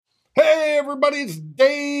everybody, it's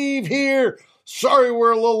Dave here. Sorry we're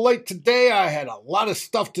a little late today. I had a lot of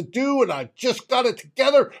stuff to do and I just got it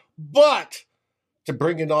together. But to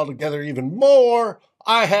bring it all together even more,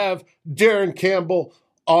 I have Darren Campbell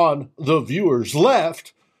on the viewer's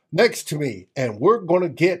left next to me. And we're going to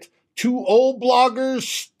get two old bloggers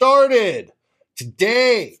started.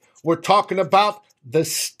 Today, we're talking about the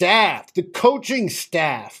staff, the coaching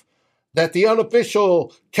staff that the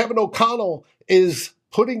unofficial Kevin O'Connell is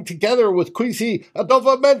putting together with Kwesi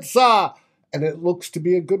Adofo-Mensah, and it looks to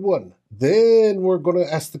be a good one. Then we're going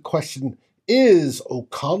to ask the question, is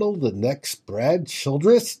O'Connell the next Brad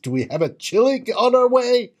Childress? Do we have a chili on our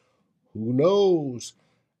way? Who knows?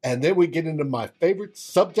 And then we get into my favorite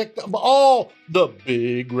subject of all, the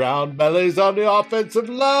big round bellies on the offensive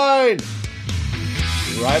line.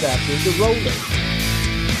 Right after the roller.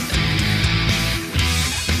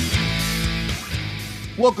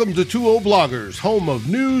 Welcome to Two Old Bloggers, home of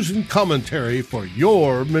news and commentary for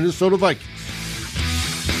your Minnesota Vikings.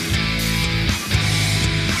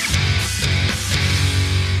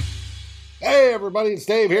 Hey everybody, it's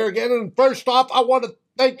Dave here again, and first off, I want to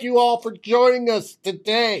thank you all for joining us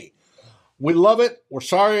today. We love it. We're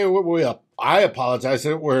sorry. I apologize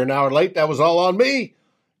that we're an hour late. That was all on me.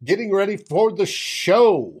 Getting ready for the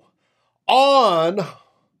show. On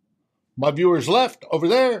my viewer's left over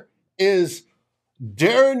there is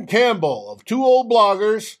Darren Campbell of Two Old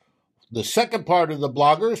Bloggers, the second part of the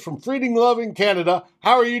bloggers from Freedom Loving Canada.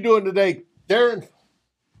 How are you doing today, Darren?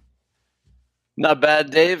 Not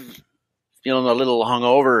bad, Dave. Feeling a little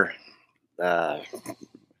hungover. Had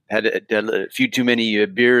a few too many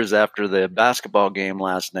beers after the basketball game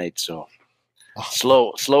last night, so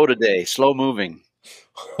slow today, slow moving.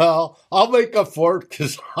 Well, I'll make up for it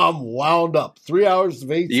because I'm wound up. 3 hours of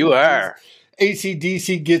ACDC. You are.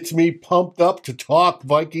 ACDC gets me pumped up to talk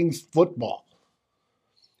Vikings football.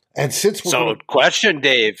 And since we're question,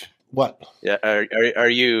 Dave. What? Yeah, are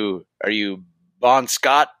you Bon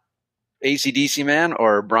Scott ACDC man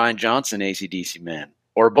or Brian Johnson ACDC man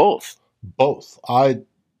or both? Both. I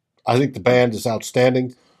think the band is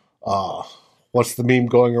outstanding. What's the meme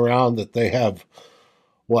going around that they have?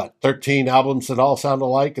 13 albums that all sound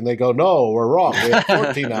alike? And they go, no, we're wrong. We have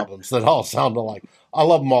 14 albums that all sound alike. I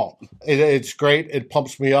love them all. It's great. It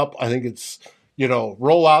pumps me up. I think it's,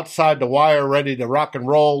 roll outside the wire, ready to rock and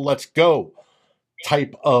roll. Let's go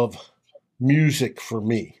type of music for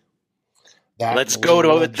me. Let's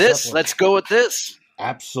go with this. Let's go with this.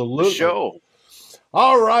 Absolutely. Show.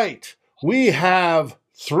 All right. We have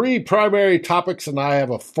three primary topics, and I have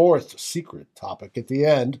a fourth secret topic at the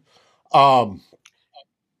end.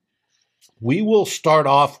 We will start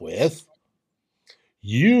off with,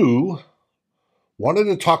 you wanted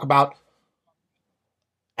to talk about,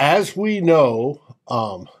 as we know,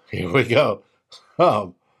 here we go,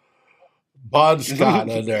 Bon Scott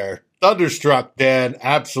in there. Thunderstruck, Dan.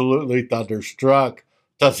 Absolutely thunderstruck.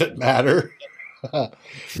 Doesn't matter.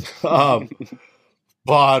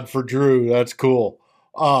 Bon for Drew. That's cool.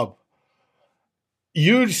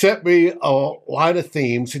 You sent me a line of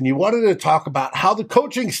themes, and you wanted to talk about how the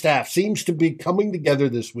coaching staff seems to be coming together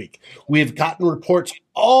this week. We have gotten reports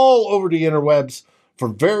all over the interwebs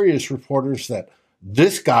from various reporters that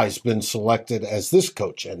this guy's been selected as this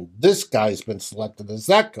coach, and this guy's been selected as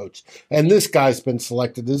that coach, and this guy's been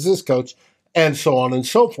selected as this coach, and so on and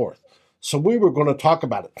so forth. So we were going to talk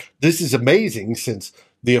about it. This is amazing since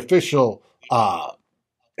the official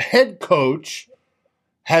head coach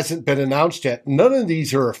hasn't been announced yet. None of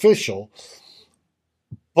these are official,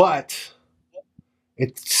 but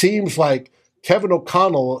it seems like Kevin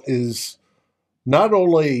O'Connell is not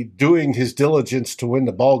only doing his diligence to win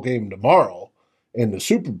the ball game tomorrow in the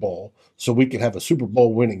Super Bowl, so we can have a Super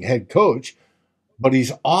Bowl winning head coach, but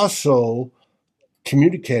he's also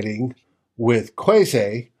communicating with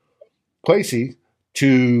Kwesi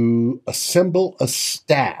to assemble a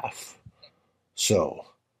staff. So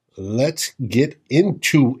let's get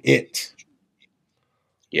into it.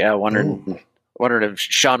 Yeah, wondering if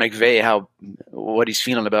Sean McVay what he's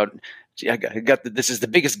feeling about. This is the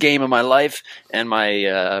biggest game of my life, and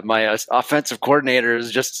my offensive coordinator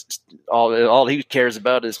is just all he cares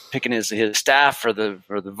about is picking his staff for the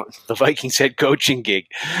Vikings head coaching gig.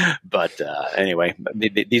 But anyway,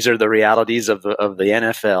 these are the realities of the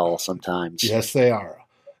NFL sometimes. Yes, they are.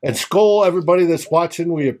 And Skol, everybody that's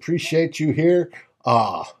watching, we appreciate you here.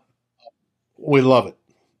 We love it.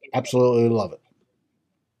 Absolutely love it.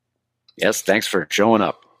 Yes, thanks for showing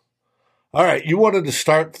up. All right, you wanted to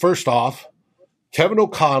start first off. Kevin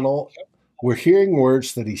O'Connell, we're hearing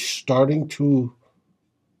words that he's starting to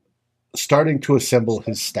assemble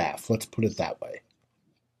his staff. Let's put it that way.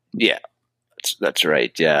 Yeah. That's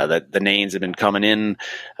right. Yeah, the names have been coming in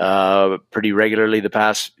pretty regularly the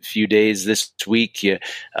past few days. This week, yeah,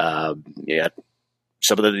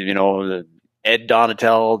 some of the Ed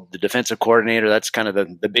Donatel, the defensive coordinator. That's kind of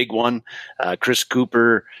the big one. Chris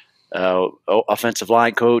Cooper, offensive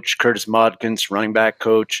line coach. Curtis Modkins, running back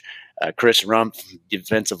coach. Chris Rumpf,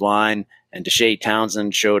 defensive line. And Deshae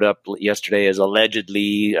Townsend showed up yesterday as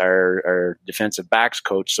allegedly our defensive backs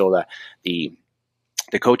coach. So the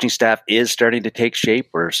coaching staff is starting to take shape.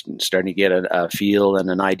 We're starting to get a feel and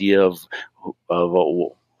an idea of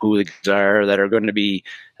who the guys are that are going to be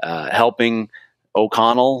helping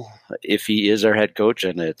O'Connell if he is our head coach,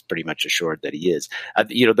 and it's pretty much assured that he is.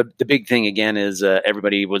 The big thing again is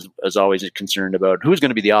everybody was always concerned about who's going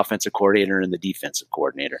to be the offensive coordinator and the defensive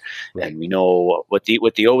coordinator. Right. And we know what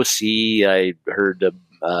the OC. I heard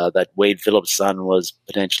that Wade Phillips' son was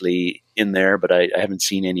potentially in there, but I haven't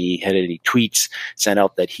seen any tweets sent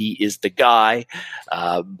out that he is the guy.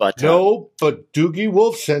 But Doogie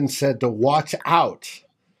Wolfson said to watch out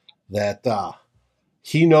that.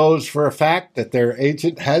 He knows for a fact that their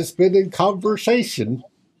agent has been in conversation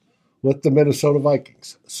with the Minnesota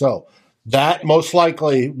Vikings. So that most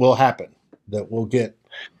likely will happen, that we'll get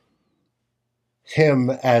him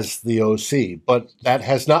as the OC. But that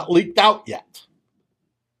has not leaked out yet.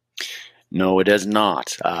 No, it has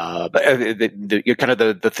not. But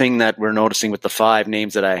the thing that we're noticing with the 5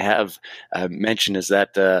 names that I have mentioned is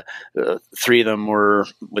that 3 of them were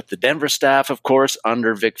with the Denver staff, of course,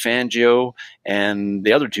 under Vic Fangio, and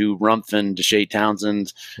the other 2, Rumpf and Deshae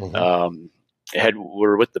Townsend,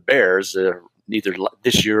 were with the Bears either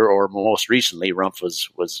this year or most recently. Rumpf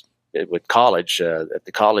was with college at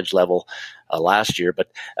the college level last year, but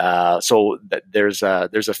so there's a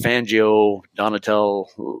Fangio Donatel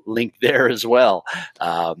link there as well,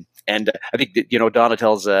 and I think that,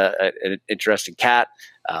 Donatel's an interesting cat.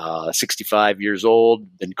 65 years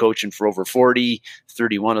old, been coaching for over 40,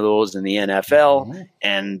 31 of those in the NFL,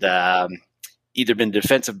 and either been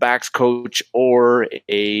defensive backs coach or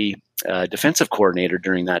a defensive coordinator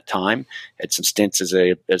during that time. Had some stints as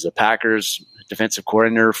a Packers defensive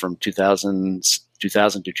coordinator from 2000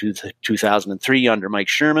 to 2003 under Mike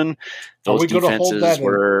Sherman. Those defenses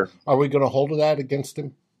were. Are we going to hold that against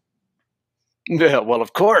him? Yeah, well,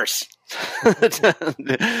 of course.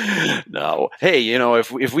 No, hey,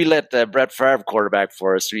 if we let Brett Favre quarterback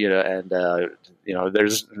for us, and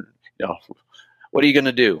there's, what are you going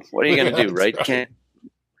to do? What are you going to do, right? Right.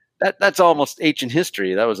 That's almost ancient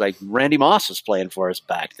history. That was like Randy Moss was playing for us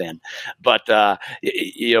back then. But,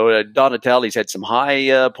 Donatel, he's had some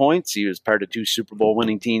high points. He was part of 2 Super Bowl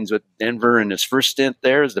winning teams with Denver in his first stint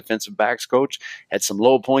there as defensive backs coach. Had some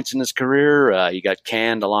low points in his career. He got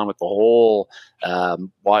canned along with the whole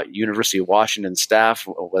University of Washington staff,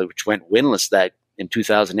 which went winless that in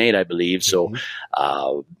 2008, I believe. So,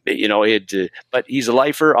 but he's a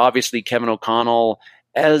lifer. Obviously, Kevin O'Connell,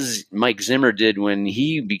 as Mike Zimmer did when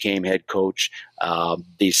he became head coach,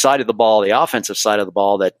 the side of the ball, the offensive side of the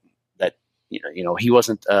ball that he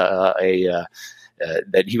wasn't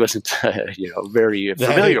very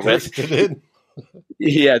familiar with.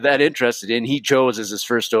 Yeah, that interested in. He chose as his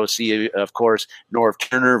first OC, of course, Norv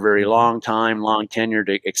Turner, very long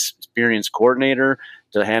tenured, experienced coordinator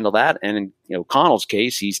to handle that. And in O'Connell's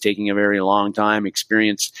case, he's taking a very long time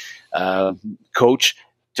experienced coach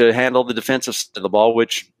to handle the defensive side of the ball,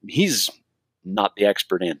 which he's not the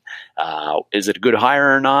expert in. Is it a good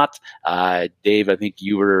hire or not? Dave, I think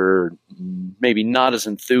you were maybe not as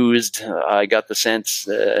enthused. I got the sense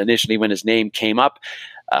initially when his name came up.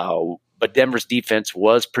 But Denver's defense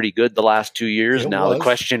was pretty good the last 2 years. The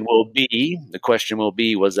question will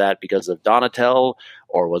be, was that because of Donatel,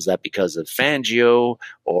 or was that because of Fangio,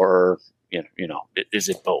 or, is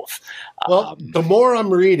it both? Well, the more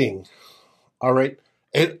I'm reading, all right,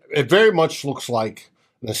 it very much looks like,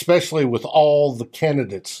 and especially with all the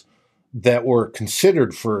candidates that were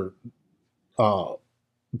considered for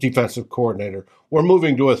defensive coordinator, we're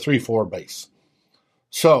moving to a 3-4 base.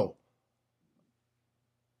 So,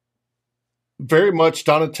 very much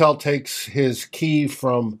Donatel takes his key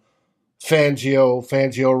from Fangio.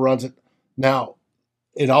 Fangio runs it. Now,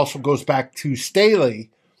 it also goes back to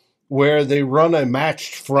Staley, where they run a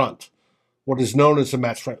matched front, what is known as a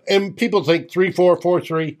matched front. And people think 3-4,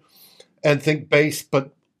 4-3, and think base,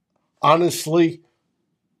 but honestly,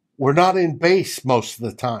 we're not in base most of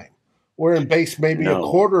the time. We're in base maybe a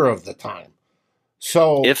quarter of the time.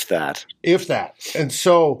 So if that. And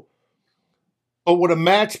so, but what a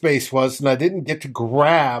match base was, and I didn't get to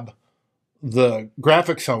grab the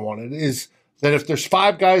graphics I wanted, is that if there's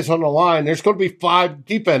 5 guys on the line, there's going to be 5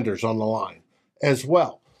 defenders on the line as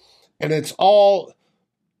well. And it's all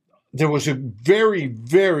there was a very,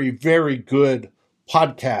 very, very good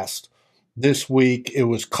podcast this week. It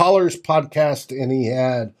was Collar's podcast, and he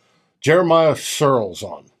had Jeremiah Searles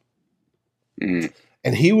on. Mm.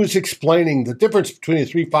 And he was explaining the difference between a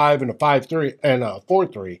 3-5 and a 5-3 and a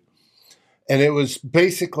 4-3. And it was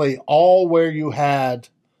basically all where you had,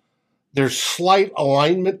 there's slight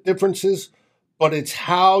alignment differences, but it's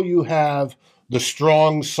how you have the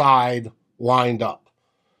strong side lined up.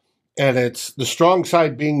 And it's the strong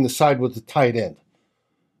side being the side with the tight end.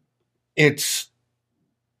 It's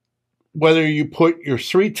whether you put your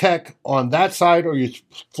 3-tech on that side or you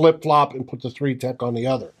flip-flop and put the 3-tech on the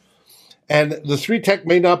other. And the 3-tech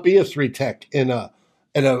may not be a 3-tech in a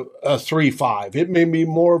 3-5. It may be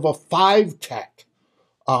more of a 5-tech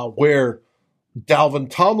where Dalvin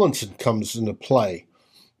Tomlinson comes into play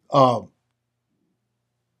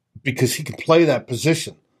because he can play that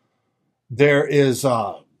position. There is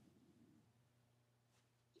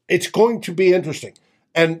it's going to be interesting.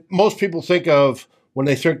 And most people think of, when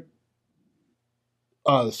they think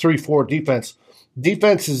the 3-4 defense,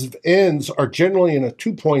 defensive ends are generally in a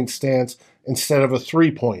 2-point stance instead of a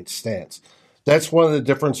 3-point stance. That's one of the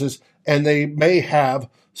differences. And they may have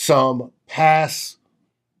some pass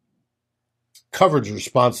coverage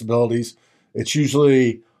responsibilities. It's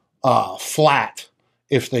usually flat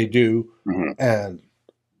if they do. Mm-hmm.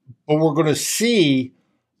 But we're going to see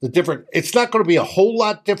the different. It's not going to be a whole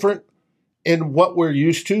lot different in what we're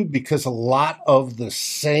used to, because a lot of the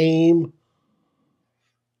same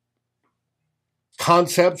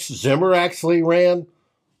concepts Zimmer actually ran.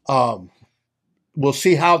 We'll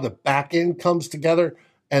see how the back end comes together,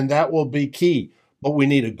 and that will be key. But we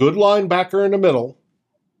need a good linebacker in the middle.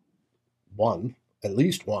 At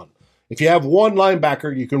least one. If you have one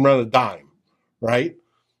linebacker, you can run a dime, right?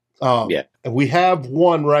 Yeah. And we have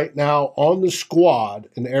one right now on the squad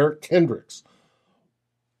in Eric Kendricks.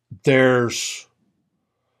 There's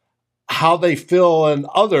how they fill in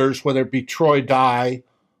others, whether it be Troy Dye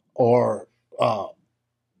or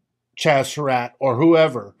Chaz Surratt or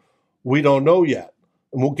whoever, we don't know yet.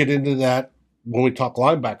 And we'll get into that when we talk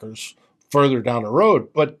linebackers further down the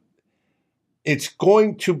road. But it's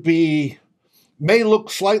going to be, may look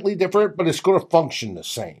slightly different, but it's going to function the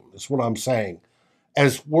same, is what I'm saying,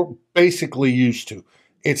 as we're basically used to.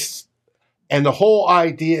 And the whole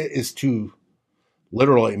idea is to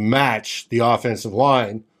literally match the offensive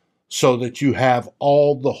line so that you have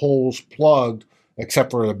all the holes plugged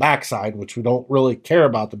except for the backside, which we don't really care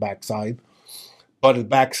about the backside, but the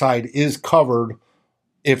backside is covered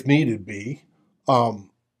if needed be. And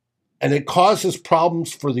it causes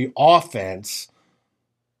problems for the offense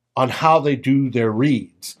on how they do their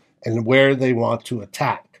reads and where they want to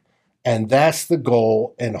attack. And that's the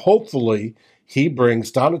goal. And hopefully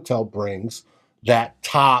Donatell brings that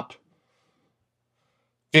top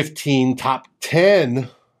 15, top 10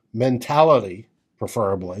 mentality,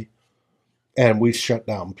 preferably, and we shut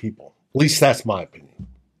down people. At least that's my opinion.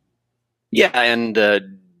 Yeah, and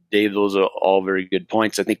Dave, those are all very good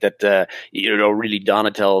points. I think that really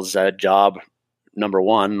Donatell's job, number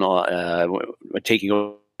one, taking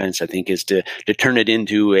over defense, I think, is to turn it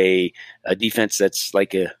into a defense that's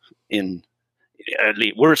like in at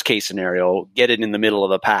least worst case scenario, get it in the middle of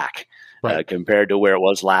the pack. Right. Compared to where it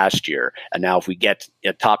was last year. And now if we get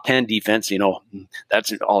a top 10 defense,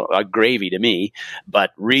 that's all gravy to me.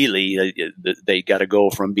 But really, they got to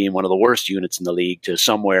go from being one of the worst units in the league to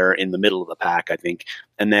somewhere in the middle of the pack, I think.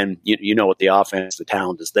 And then, what the offense, the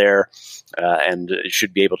talent is there, and it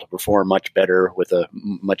should be able to perform much better with a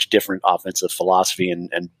much different offensive philosophy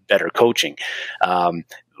and better coaching. The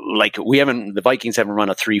Vikings haven't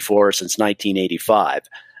run a 3-4 since 1985.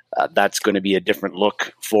 That's going to be a different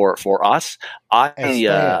look for us.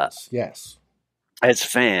 Yes. As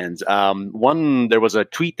fans. There was a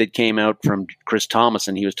tweet that came out from Chris Thomas,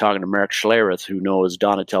 and he was talking to Mark Schlereth, who knows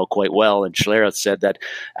Donatell quite well. And Schlereth said that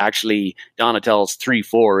actually Donatell's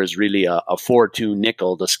 3-4 is really a 4-2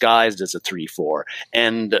 nickel disguised as a 3-4.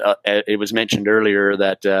 And it was mentioned earlier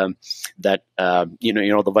that the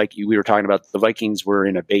Vikings. We were talking about the Vikings were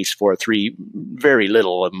in a base 4-3 very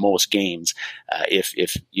little in most games. If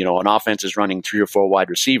an offense is running 3 or 4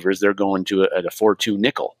 wide receivers, they're going to a 4-2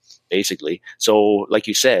 nickel, basically. So like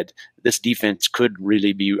you said, this defense could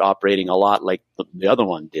really be operating a lot like the other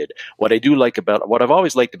one did. What I've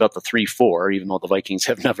always liked about the 3-4, even though the Vikings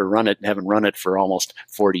haven't run it for almost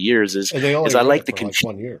 40 years, is I like the like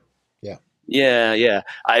 1 year. Yeah.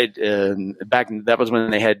 That was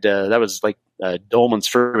when they had that was like Dolman's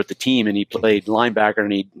first with the team, and he played linebacker,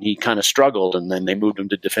 and he kind of struggled, and then they moved him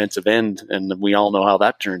to defensive end, and we all know how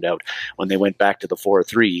that turned out when they went back to the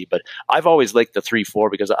 4-3. But I've always liked the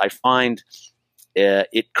 3-4 because I find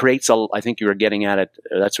it creates I think you were getting at it.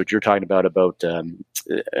 That's what you're talking about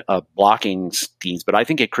blocking schemes. But I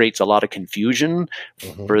think it creates a lot of confusion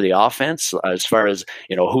for the offense as far as,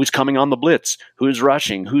 who's coming on the blitz, who's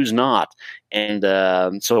rushing, who's not. And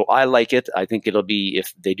so I like it. I think it'll be,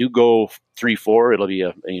 if they do go 3-4, it'll be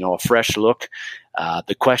a fresh look.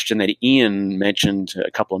 The question that Ian mentioned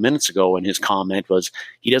a couple of minutes ago in his comment was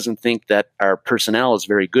he doesn't think that our personnel is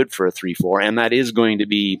very good for a 3-4, and that is going to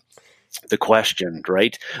be the question,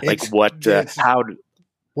 right? We'll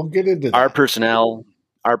get into that.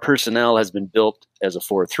 Our personnel has been built as a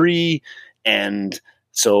 4-3, and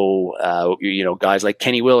so guys like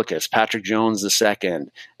Kenny Willekes, Patrick Jones II,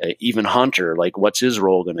 even Hunter, what's his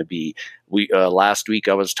role going to be? We last week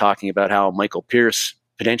I was talking about how Michael Pierce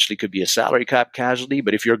potentially could be a salary cap casualty,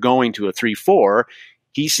 but if you're going to a 3-4,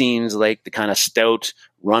 he seems like the kind of stout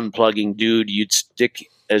run plugging dude you'd stick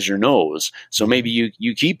as your nose. So maybe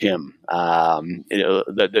you keep him.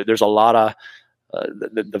 There's a lot of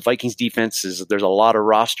the Vikings defense there's a lot of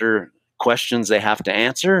roster questions they have to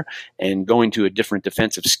answer, and going to a different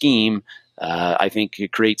defensive scheme, I think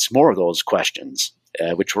it creates more of those questions,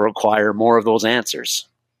 which will require more of those answers.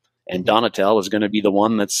 And Donatell is going to be the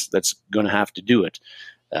one that's going to have to do it.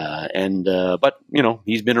 But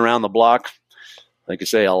he's been around the block, like I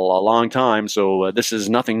say, a long time. So this is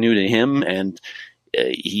nothing new to him, and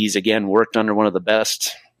he's again worked under one of the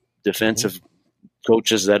best defensive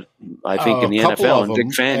coaches that I think in the NFL, and Vic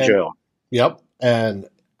Fangio. Yep, and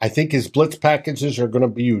I think his blitz packages are going to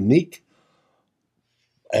be unique,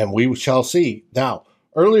 and we shall see. Now,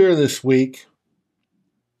 earlier this week,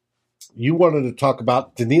 you wanted to talk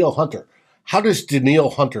about Danielle Hunter. How does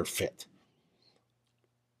Danielle Hunter fit?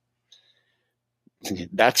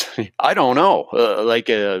 I don't know.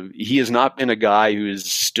 He has not been a guy who's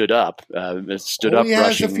stood up. He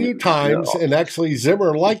has a few times, and actually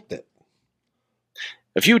Zimmer liked it.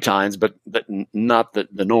 A few times, but not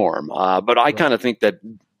the norm. But I kind of think that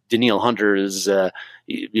Danielle Hunter is,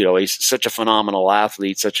 he's such a phenomenal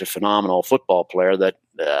athlete, such a phenomenal football player that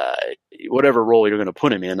whatever role you're going to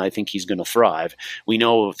put him in, I think he's going to thrive. We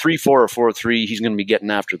know 3-4 or 4-3, he's going to be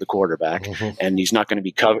getting after the quarterback, and he's not going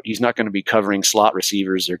to be covering slot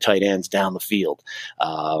receivers or tight ends down the field.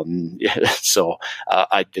 But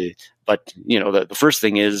the first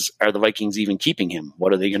thing is, are the Vikings even keeping him?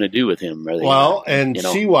 What are they going to do with him?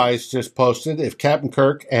 Seawise just posted, if Captain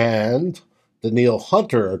Kirk and Danielle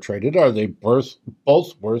Hunter are traded, are they both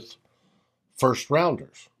worth first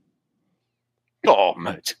rounders? Oh,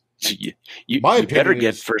 you better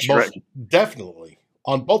get first round. Definitely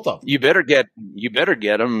on both of them. You better get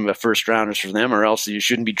them first rounders for them, or else you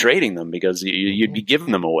shouldn't be trading them because you'd be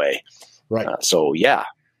giving them away. Right. But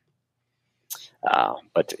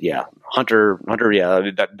yeah, Hunter,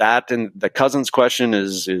 yeah, that and the Cousins question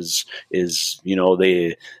is the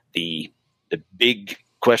big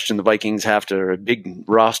question the Vikings have to, a big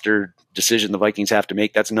roster decision the Vikings have to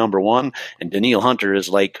make. That's number one, and Danielle Hunter is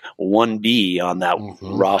like 1B on that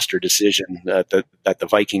roster decision that the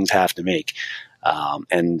Vikings have to make. I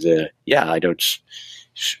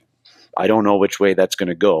don't know which way that's going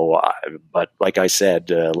to go, but like I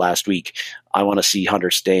said last week, I want to see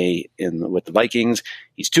Hunter stay with the Vikings.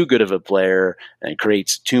 He's too good of a player and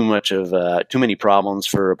creates too many problems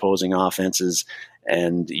for opposing offenses,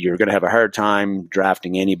 and you're going to have a hard time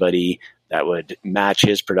drafting anybody that would match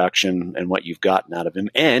his production and what you've gotten out of him.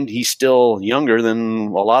 And he's still younger than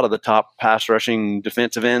a lot of the top pass rushing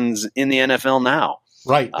defensive ends in the NFL now.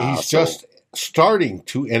 Right. He's just starting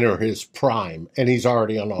to enter his prime, and he's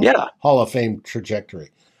already on a Hall of Fame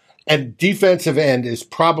trajectory. And defensive end is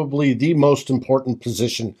probably the most important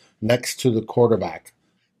position next to the quarterback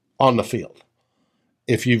on the field,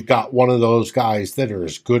 if you've got one of those guys that are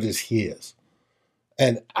as good as he is.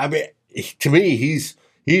 And I mean, to me, he's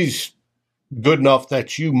good enough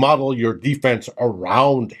that you model your defense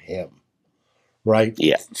around him, right?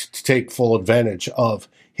 Yeah. To take full advantage of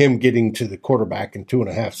him getting to the quarterback in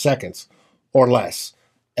 2.5 seconds or less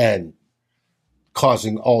and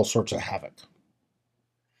causing all sorts of havoc.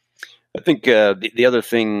 I think the other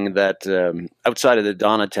thing that outside of the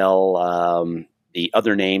Donatell, the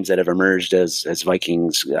other names that have emerged as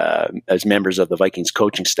Vikings, as members of the Vikings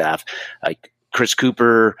coaching staff, like Chris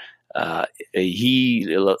Cooper, he's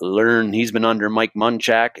been under Mike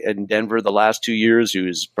Munchak in Denver the last 2 years,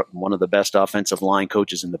 who's one of the best offensive line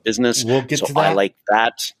coaches in the business. We'll get to that. I like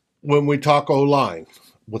that. When we talk O-line,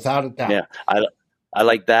 without a doubt. Yeah, I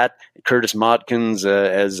like that. Curtis Modkins,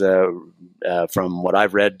 from what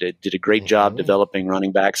I've read, did a great job developing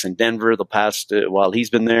running backs in Denver the past while he's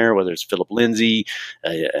been there, whether it's Philip Lindsay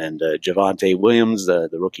and Javonte Williams, the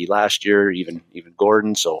rookie last year, even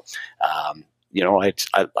Gordon. So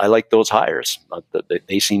I like those hires.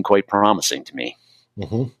 They seem quite promising to me.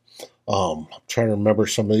 Mm-hmm. I'm trying to remember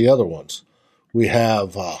some of the other ones. We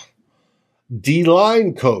have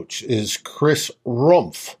D-line coach is Chris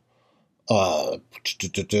Rumpf. I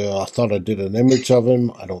thought I did an image of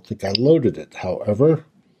him. I don't think I loaded it. However,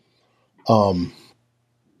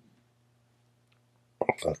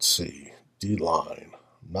 let's see. D-line.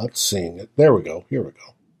 Not seeing it. There we go. Here we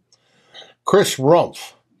go. Chris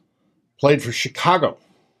Rumpf played for Chicago,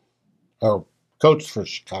 or coached for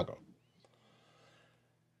Chicago.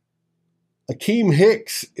 Akeem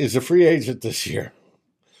Hicks is a free agent this year,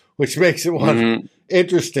 which makes it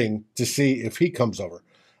interesting to see if he comes over.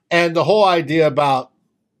 And the whole idea about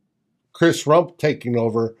Chris Rumpf taking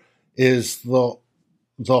over is the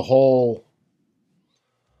whole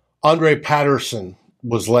Andre Patterson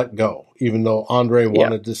was let go, even though Andre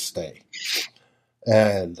wanted to stay.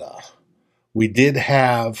 And we did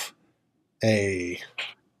have a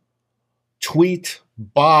tweet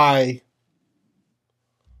by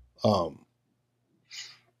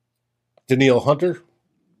Danielle Hunter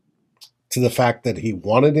to the fact that he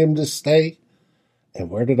wanted him to stay. And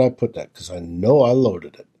where did I put that? Because I know I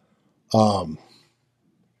loaded it. And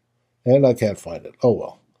I can't find it. Oh,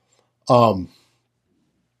 well. A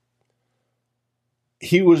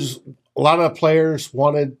lot of players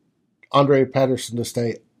wanted Andre Patterson to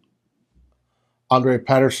stay. Andre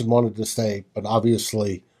Patterson wanted to stay, but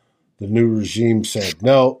obviously the new regime said,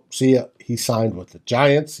 no, see ya. He signed with the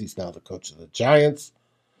Giants. He's now the coach of the Giants,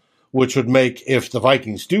 which would make, if the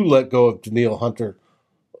Vikings do let go of Danielle Hunter,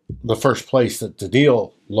 the first place that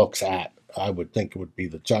Danielle looks at, I would think it would be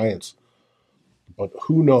the Giants. But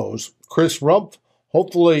who knows? Chris Rumpf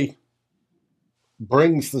hopefully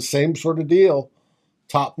brings the same sort of deal,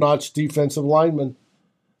 top-notch defensive lineman.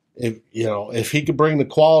 If he could bring the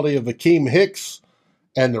quality of Akeem Hicks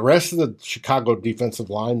and the rest of the Chicago defensive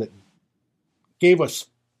line that gave us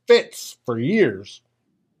fits for years,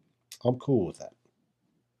 I'm cool with that.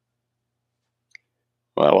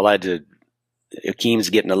 Well, I did. Akeem's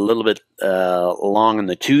getting a little bit long in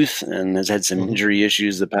the tooth and has had some injury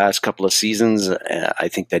issues the past couple of seasons. I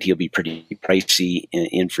think that he'll be pretty pricey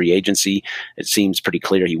in free agency. It seems pretty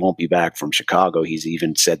clear he won't be back from Chicago. He's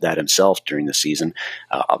even said that himself during the season.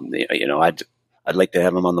 I'd like to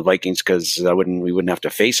have him on the Vikings because we wouldn't have to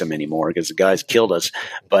face him anymore because the guy's killed us.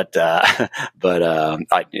 But I'm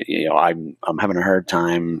having a hard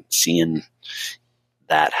time seeing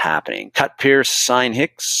that happening. Cut Pierce, sign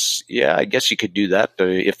Hicks. Yeah, I guess you could do that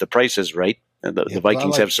if the price is right. The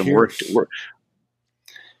Vikings have some work to work.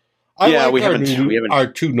 We haven't our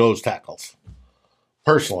two nose tackles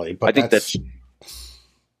personally, but I think that's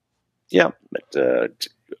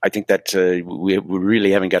I think that we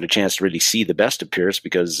really haven't got a chance to really see the best of Pierce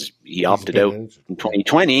because he opted out in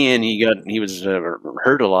 2020 and he was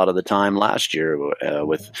hurt a lot of the time last year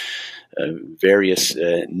with various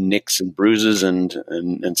nicks and bruises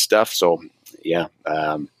and stuff. So yeah,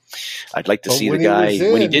 I'd like to see the guy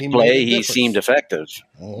when he did play. He seemed effective.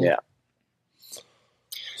 Mm-hmm. Yeah.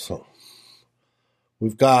 So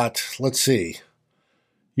we've got. Let's see.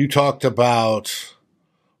 You talked about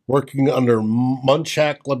working under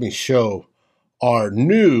Munchak. Let me show our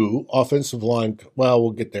new offensive line. Well,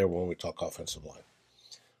 we'll get there when we talk offensive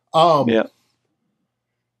line. Yeah.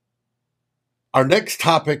 Our next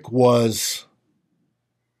topic was,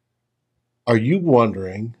 are you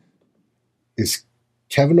wondering, is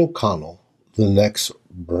Kevin O'Connell the next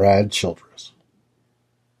Brad Childress?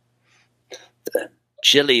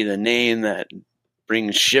 Chili, the name that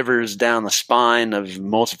brings shivers down the spine of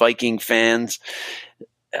most Viking fans.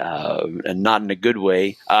 And not in a good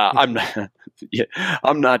way. I'm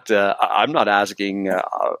not asking.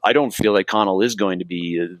 I don't feel like Connell is going to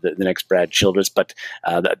be the next Brad Childress, but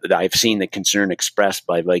I've seen the concern expressed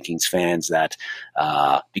by Vikings fans that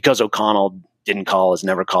because O'Connell has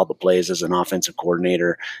never called the plays as an offensive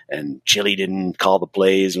coordinator, and Chili didn't call the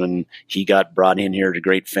plays when he got brought in here to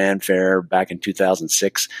great fanfare back in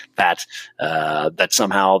 2006. That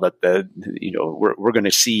somehow we're going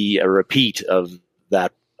to see a repeat of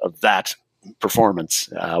that performance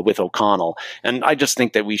with O'Connell. And I just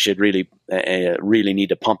think that we should really need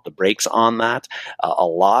to pump the brakes on that a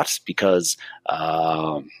lot because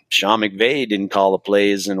Sean McVay didn't call the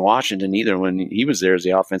plays in Washington either when he was there as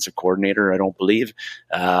the offensive coordinator, I don't believe.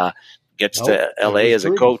 Gets to LA as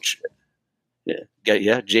a coach.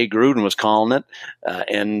 Yeah, Jay Gruden was calling it.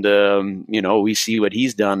 And we see what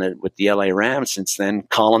he's done with the LA Rams since then,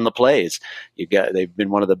 calling the plays. They've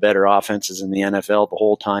been one of the better offenses in the NFL the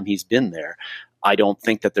whole time he's been there. I don't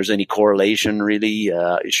think that there's any correlation really.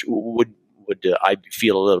 Would would I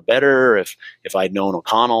feel a little better if I'd known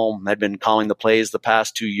O'Connell had been calling the plays the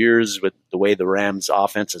past 2 years with the way the Rams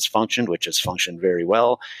offense has functioned, which has functioned very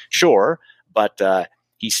well? Sure. But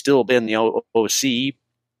he's still been the OC,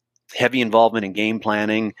 heavy involvement in game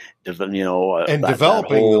planning, and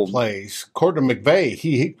developing the plays. Gordon McVay,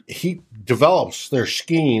 he develops their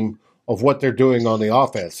scheme of what they're doing on the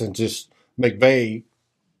offense, and just McVay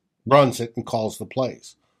runs it and calls the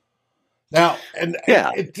plays. Now,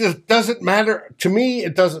 it just doesn't matter to me.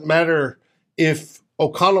 It doesn't matter if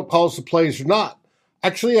O'Connell calls the plays or not.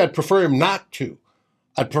 Actually, I'd prefer him not to.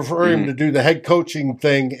 I'd prefer him to do the head coaching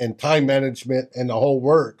thing and time management and the whole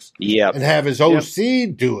works. Yeah, and have his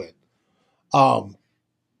OC do it.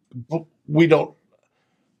 We don't,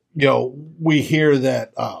 we hear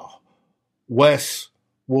that Wes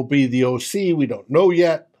will be the OC. We don't know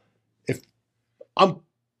yet. If I'm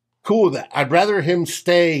cool with that, I'd rather him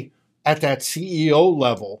stay at that CEO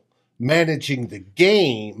level, managing the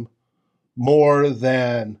game more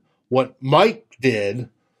than what Mike did,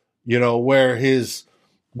 where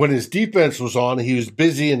when his defense was on, he was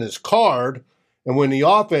busy in his card. And when the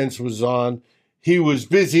offense was on, he was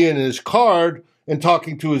busy in his card and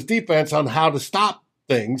talking to his defense on how to stop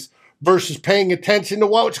things versus paying attention to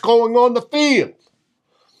what's going on the field.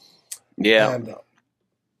 Yeah. And,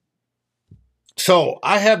 so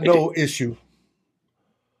I have no issue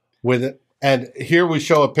with it. And here we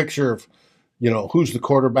show a picture of, who's the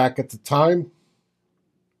quarterback at the time.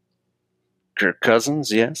 Kirk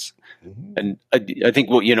Cousins, yes. Mm-hmm. And I think,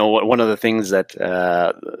 one of the things that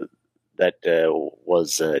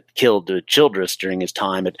was killed Childress during his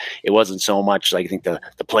time, it wasn't so much like, I think the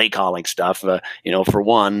play calling stuff. For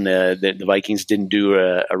one, the Vikings didn't do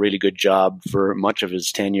a really good job for much of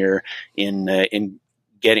his tenure in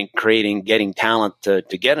getting talent to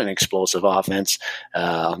get an explosive offense.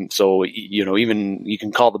 So even you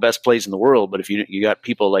can call the best plays in the world, but if you got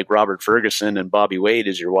people like Robert Ferguson and Bobby Wade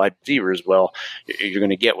as your wide receivers, well, you're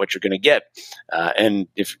going to get what you're going to get. And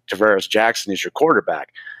if Tavares Jackson is your quarterback,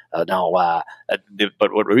 but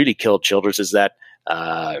what really killed Childress is that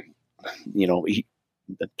the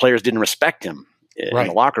players didn't respect him in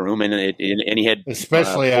the locker room, and he had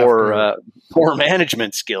especially poor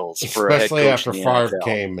management skills, especially after Favre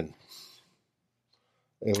came, and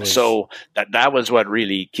so that was what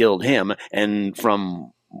really killed him. And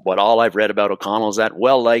from what all I've read about O'Connell is that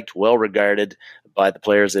well liked, well regarded by the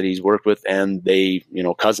players that he's worked with, and they,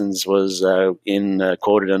 Cousins was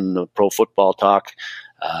quoted in Pro Football Talk.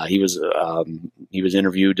 He was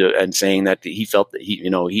interviewed and saying that he felt that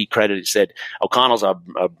he said O'Connell's a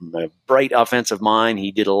bright offensive mind.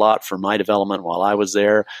 He did a lot for my development while I was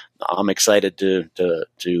there. I'm excited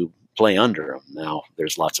to play under him. Now,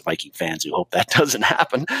 there's lots of Viking fans who hope that doesn't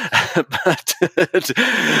happen, but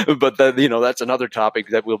that's another topic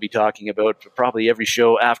that we'll be talking about probably every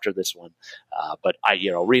show after this one. But I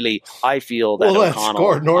feel that let O'Connell,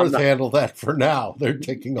 Score North handle that for now. They're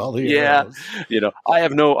taking all the arrows. I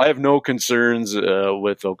have no concerns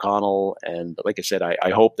with O'Connell, and like I said,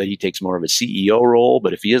 I hope that he takes more of a CEO role.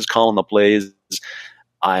 But if he is calling the plays,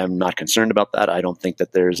 I am not concerned about that. I don't think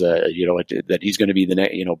that there's that he's going to be the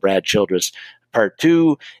next, Brad Childress part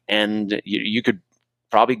 2. And you could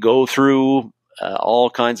probably go through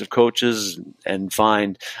all kinds of coaches and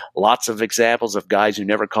find lots of examples of guys who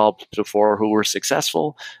never called before who were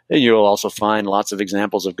successful. And you'll also find lots of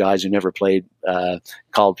examples of guys who never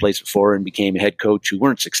called plays before and became a head coach who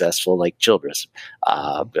weren't successful, like Childress.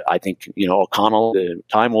 I think, O'Connell,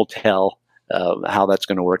 time will tell how that's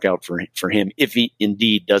going to work out for him if he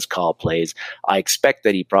indeed does call plays. I expect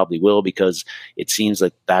that he probably will, because it seems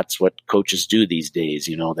that that's what coaches do these days.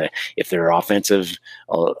 That if they're offensive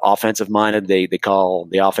minded, they call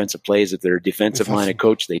the offensive plays. If they're a defensive minded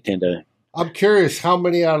coach, they tend to. I'm curious how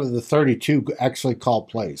many out of the 32 actually call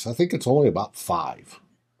plays. I think it's only about 5.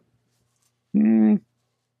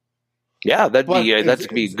 Yeah, that'd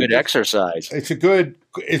be a good exercise. It's a good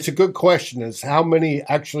question. Is how many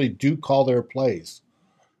actually do call their plays,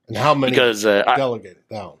 and how many delegate it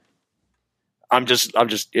down. I'm just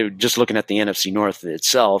looking at the NFC North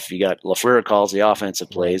itself. You got LaFleur calls the offensive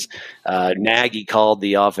plays, Nagy called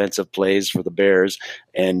the offensive plays for the Bears,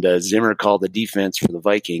 and Zimmer called the defense for the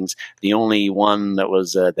Vikings. The only one that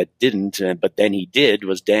was that didn't, but then he did,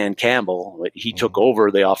 was Dan Campbell. He took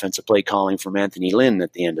over the offensive play calling from Anthony Lynn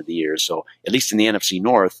at the end of the year. So at least in the NFC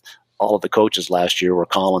North, all of the coaches last year were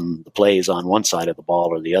calling the plays on one side of the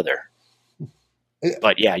ball or the other.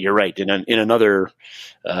 But yeah, you're right. In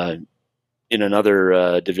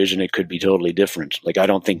another division, it could be totally different. Like, I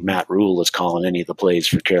don't think Matt Rule is calling any of the plays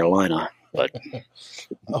for Carolina, but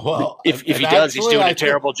well, if he does, he's doing a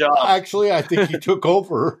terrible job. Actually, I think he took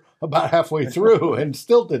over about halfway through and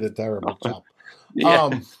still did a terrible job.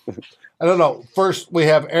 Yeah. I don't know. First, we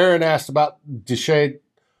have Aaron asked about Deshae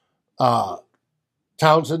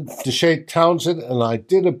Townsend, and I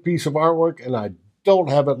did a piece of artwork, and I don't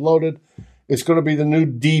have it loaded. It's going to be the new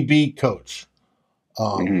DB coach.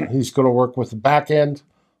 He's going to work with the back end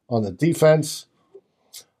on the defense.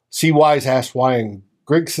 C-Wise asked Ryan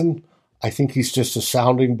Grigson. I think he's just a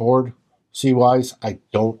sounding board, C-Wise. I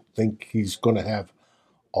don't think he's going to have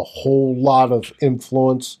a whole lot of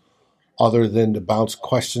influence other than to bounce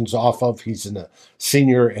questions off of. He's in a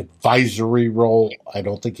senior advisory role. I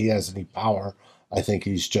don't think he has any power. I think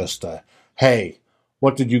he's just a, hey,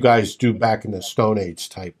 what did you guys do back in the Stone Age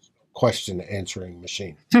type question answering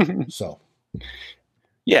machine. So.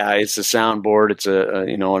 Yeah, it's a soundboard. It's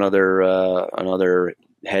another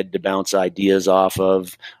head to bounce ideas off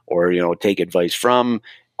of, or take advice from.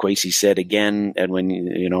 Kwesi said again, and when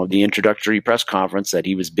the introductory press conference, that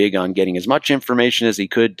he was big on getting as much information as he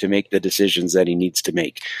could to make the decisions that he needs to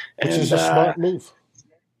make, which is a smart move.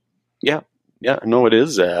 Yeah, no, it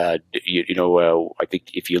is. I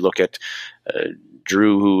think if you look at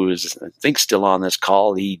Drew, who is I think still on this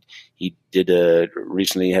call, he did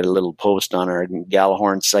recently had a little post on our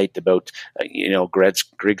Gallahorn site about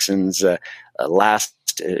Grigson's last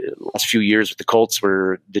few years with the Colts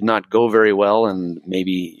did not go very well, and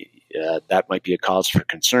maybe that might be a cause for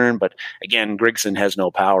concern. But again, Grigson has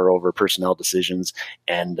no power over personnel decisions,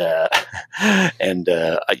 and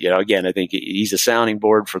again, I think he's a sounding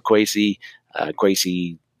board for Kwesi.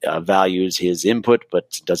 Kwesi values his input,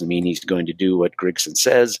 but doesn't mean he's going to do what Grigson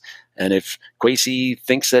says. And if Kwesi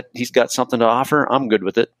thinks that he's got something to offer, I'm good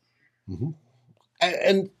with it. Mm-hmm.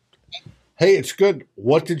 And hey, it's good.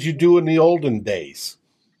 What did you do in the olden days?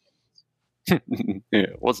 Yeah,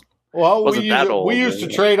 we used to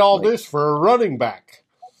trade all this for a running back.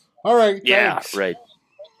 All right. Yeah, thanks. right.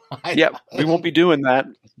 Yeah, we won't be doing that.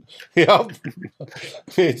 Yep.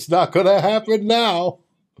 It's not going to happen now.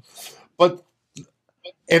 But,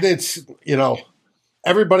 and it's,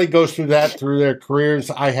 everybody goes through that through their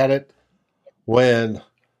careers. I had it when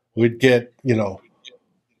we'd get, the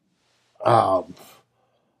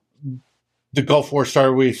Gulf War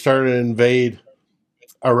started. We started to invade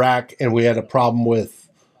Iraq, and we had a problem with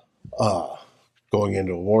going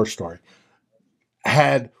into a war story.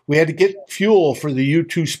 We had to get fuel for the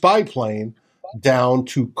U-2 spy plane down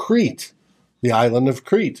to Crete, the island of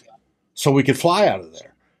Crete, so we could fly out of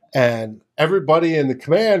there. And everybody in the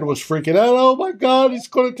command was freaking out. Oh my God, it's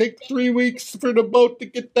going to take 3 weeks for the boat to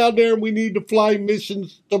get down there, and we need to fly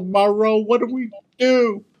missions tomorrow. What do we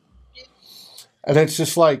do? And it's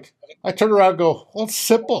just like, I turn around and go, well, it's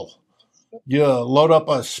simple. You load up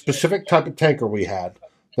a specific type of tanker we had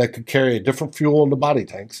that could carry a different fuel in the body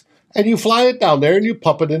tanks, and you fly it down there and you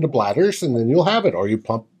pump it into bladders, and then you'll have it. Or you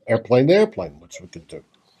pump airplane to airplane, which we could do.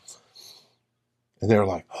 And they're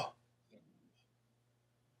like, oh,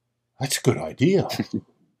 that's a good idea.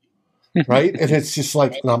 Right? And it's just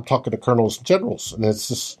like, and I'm talking to colonels and generals, and it's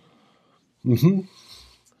just,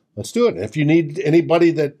 let's do it. And if you need anybody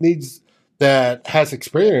that has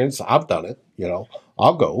experience, I've done it,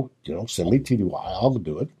 I'll go, send me TDY, I'll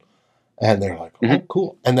do it. And they're like, oh,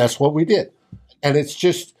 cool. And that's what we did. And it's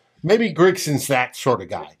just, maybe Grigson's that sort of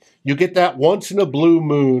guy. You get that once in a blue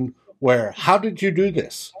moon where, how did you do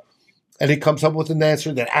this? And he comes up with an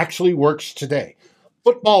answer that actually works today.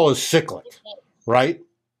 Football is cyclic, right?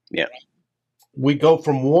 Yeah. We go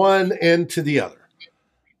from one end to the other.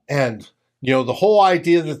 And, the whole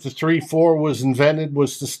idea that the 3-4 was invented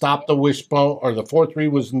was to stop the wishbone, or the 4-3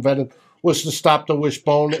 was invented was to stop the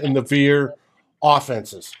wishbone and the veer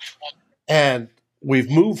offenses. And we've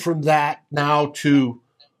moved from that now to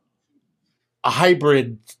a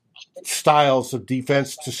hybrid styles of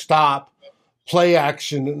defense to stop play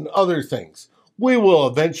action and other things. We will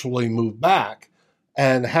eventually move back,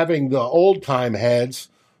 and having the old time heads,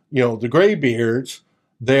 the gray beards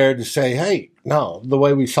there to say, hey, no, the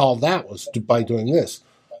way we solved that was by doing this.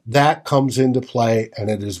 That comes into play,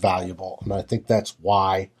 and it is valuable. And I think that's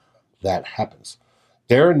why that happens.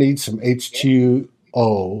 Darren needs some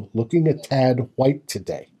H2O, looking a tad white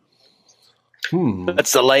today.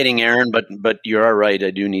 That's the lighting, Aaron, but you're all right.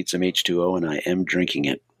 I do need some H2O, and I am drinking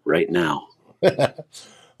it right now.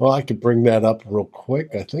 Well, I could bring that up real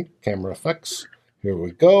quick. I think camera effects. Here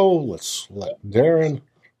we go. Let's select Darren.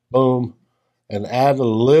 Boom. And add a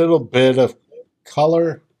little bit of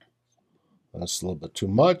color. That's a little bit too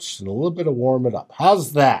much. And a little bit of warm it up.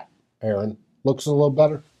 How's that, Aaron? Looks a little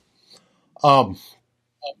better? I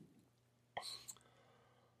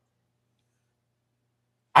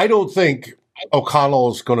don't think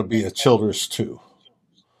O'Connell is going to be a Childress 2.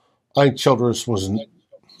 I think Childress was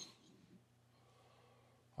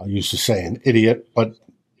I used to say an idiot, but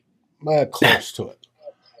close to it.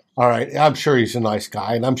 All right, I'm sure he's a nice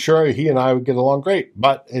guy, and I'm sure he and I would get along great,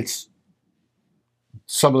 but it's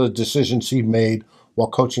some of the decisions he made while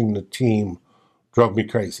coaching the team drove me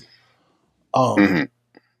crazy.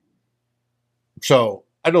 So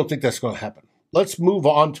I don't think that's going to happen. Let's move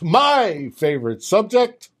on to my favorite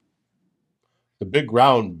subject, the big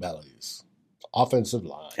round bellies, offensive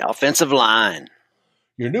line. Offensive line.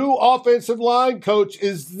 Your new offensive line coach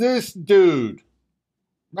is this dude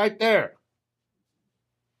right there.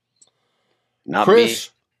 Not Chris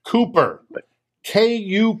me. Cooper.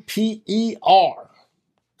 Kuper.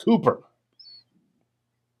 Cooper.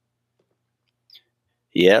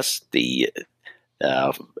 Yes, he's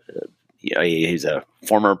a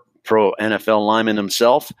former pro NFL lineman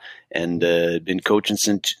himself, and been coaching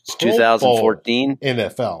since 2014.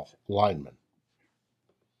 NFL lineman.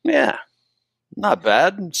 Yeah, not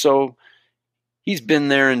bad. So he's been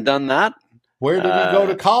there and done that. Where did he go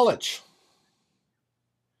to college?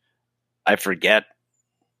 I forget.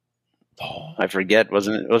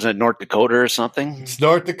 Wasn't it North Dakota or something? It's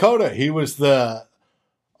North Dakota. He was the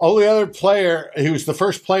only other player. He was the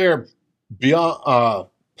first player beyond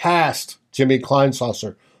past Jimmy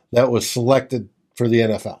Kleinsasser that was selected for the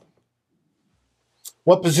NFL.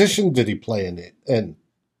 What position did he play in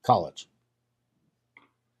college?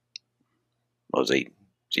 Was he?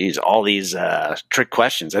 Geez, all these trick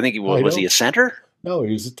questions. I think was he a center? No,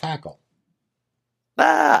 he was a tackle.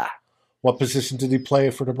 What position did he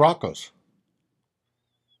play for the Broncos?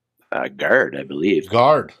 Guard, I believe.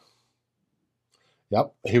 Guard.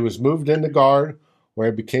 Yep. He was moved into guard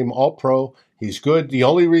where he became all-pro. He's good. The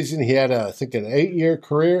only reason he had, I think, an 8-year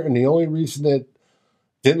career, and the only reason it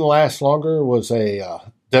didn't last longer was a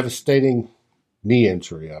devastating knee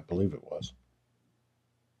injury, I believe it was.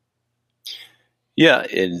 Yeah,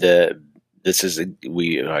 and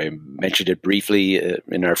I mentioned it briefly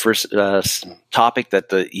in our first topic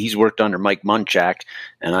that he's worked under Mike Munchak,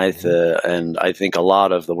 and I think a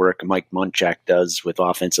lot of the work Mike Munchak does with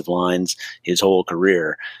offensive lines his whole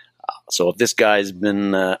career. So if this guy's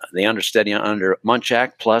been the understudy under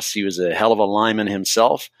Munchak, plus he was a hell of a lineman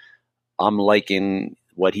himself, I'm liking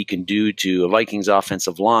what he can do to a Vikings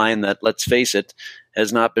offensive line that, let's face it,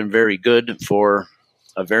 has not been very good for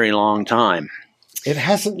a very long time. It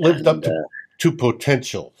hasn't lived up to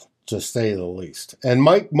potential, to say the least. And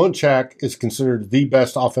Mike Munchak is considered the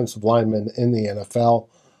best offensive lineman in the NFL,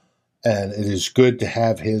 and it is good to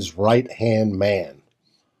have his right-hand man.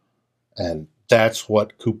 And that's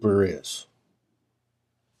what Cooper is.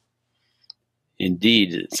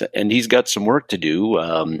 Indeed. And he's got some work to do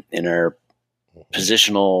in our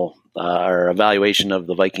positional our evaluation of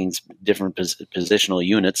the Vikings' different positional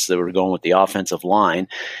units that were going with the offensive line.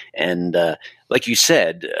 And like you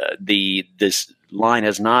said, this line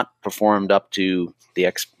has not performed up to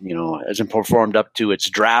hasn't performed up to its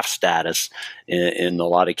draft status in a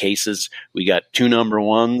lot of cases. We got 2 number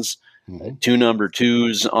 1s, 2 number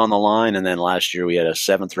 2s on the line, and then last year we had a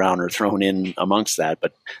 7th rounder thrown in amongst that.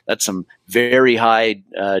 But that's some very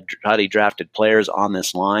highly drafted players on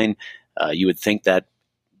this line. You would think that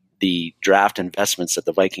the draft investments that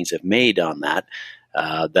the Vikings have made on that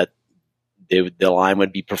the line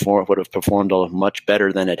would have performed much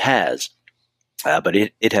better than it has, but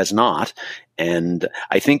it has not. And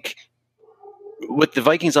I think with the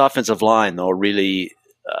Vikings offensive line, though, really,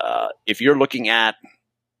 if you're looking at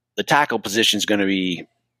the tackle position, is going to be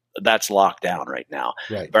that's locked down right now.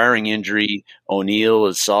 Right. Barring injury, O'Neill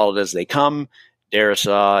is solid as they come.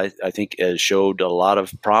 Darrisaw, I think, showed a lot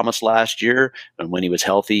of promise last year, and when he was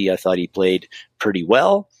healthy, I thought he played pretty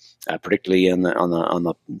well, particularly on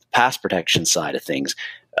the pass protection side of things.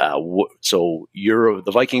 So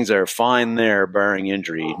the Vikings are fine there, barring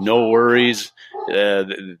injury. No worries.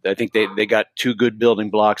 I think they got 2 good building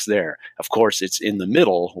blocks there. Of course, it's in the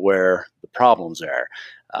middle where the problems are.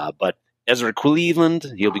 But Ezra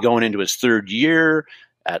Cleveland, he'll be going into his 3rd year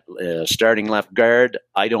at starting left guard.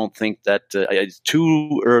 I don't think that it's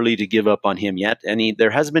too early to give up on him yet. And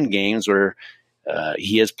there has been games where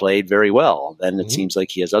he has played very well. Then it seems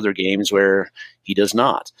like he has other games where he does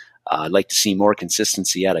not. I'd like to see more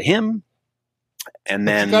consistency out of him. And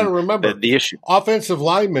then you got to remember the issue: offensive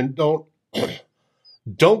linemen don't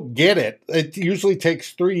get it. It usually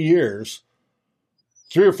takes 3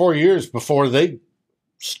 or 4 years before they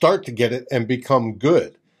start to get it and become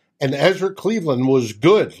good. And Ezra Cleveland was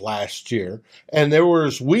good last year, and there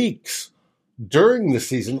was weeks during the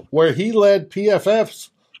season where he led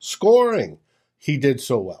PFF's scoring. He did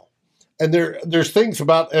so well. And there's things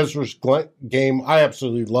about Ezra's game I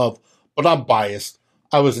absolutely love, but I'm biased.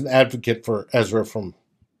 I was an advocate for Ezra from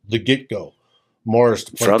the get-go. Morris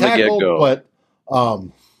to play From the tackle, get-go. but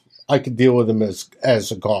I could deal with him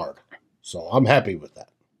as a guard. So I'm happy with that.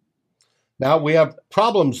 Now we have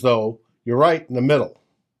problems, though. You're right, in the middle.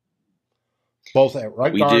 Both at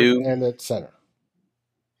right guard and at center.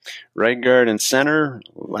 Right guard and center.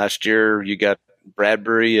 Last year, you got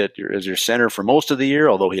Bradbury as your center for most of the year,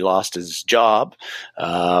 although he lost his job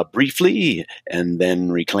briefly and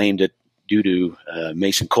then reclaimed it due to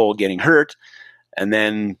Mason Cole getting hurt. And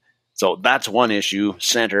then, so that's one issue,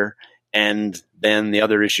 center. And then the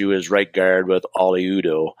other issue is right guard with Oli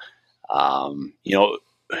Udoh.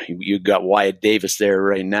 You got Wyatt Davis there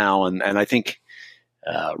right now. And I think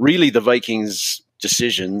really the Vikings'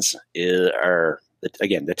 decisions are,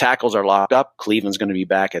 again, the tackles are locked up. Cleveland's going to be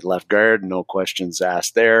back at left guard. No questions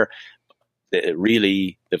asked there.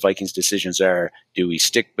 Really, the Vikings' decisions are, do we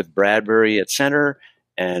stick with Bradbury at center?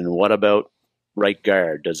 And what about right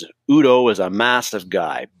guard? Udoh is a massive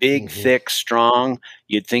guy, big, thick, strong.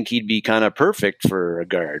 You'd think he'd be kind of perfect for a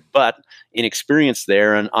guard, but inexperienced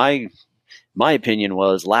there. And my opinion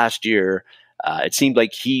was last year, it seemed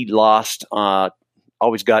like he lost,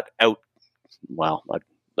 always got out. Well,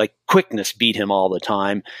 like quickness beat him all the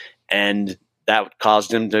time. And that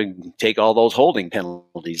caused him to take all those holding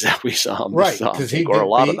penalties that we saw him. Right, because he or a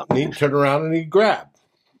lot of them. He'd turn around and he'd grab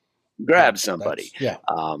somebody. Yeah.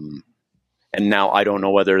 And now I don't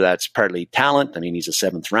know whether that's partly talent. I mean, he's a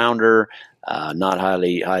 7th rounder, not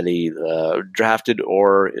highly drafted,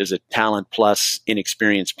 or is it talent plus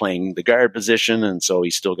inexperience playing the guard position, and so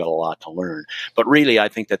he's still got a lot to learn. But really, I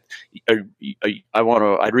think that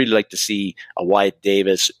I'd really like to see a Wyatt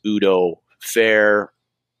Davis, Udoh, fair,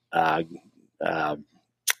 like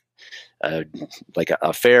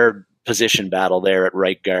a fair position battle there at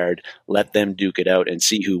right guard. Let them duke it out and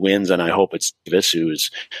see who wins. And I hope it's Davis, who's,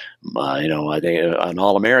 I think an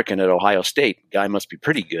All-American at Ohio State. Guy must be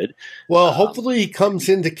pretty good. Well, hopefully he comes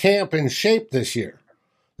into camp in shape this year.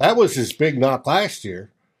 That was his big knock last year,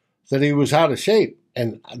 that he was out of shape.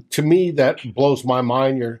 And to me, that blows my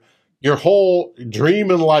mind. Your whole dream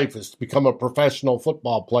in life is to become a professional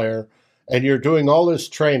football player, and you're doing all this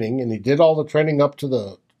training, and he did all the training up to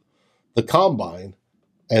the combine,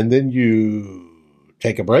 and then you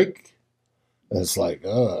take a break, and it's like,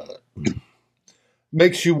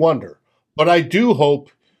 makes you wonder. But I do hope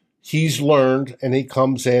he's learned and he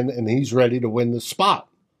comes in and he's ready to win the spot.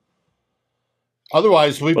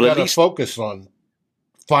 Otherwise, we've got to focus on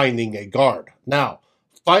finding a guard. Now,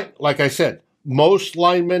 like I said, most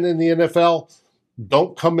linemen in the NFL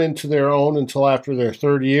don't come into their own until after their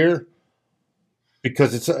 3rd year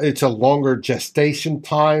because it's a longer gestation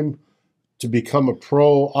time to become a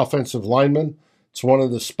pro offensive lineman. It's one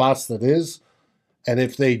of the spots that is. And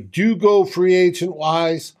if they do go free agent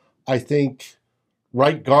wise, I think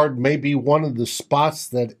right guard may be one of the spots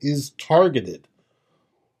that is targeted.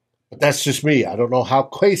 But that's just me. I don't know how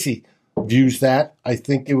Kwesi views that. I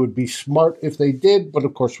think it would be smart if they did, but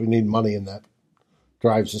of course we need money, and that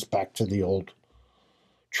drives us back to the old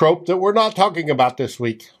trope that we're not talking about this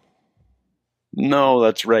week. No,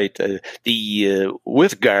 that's right.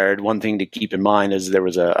 With guard, one thing to keep in mind is there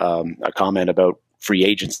was a comment about free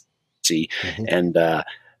agency, and there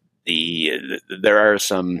are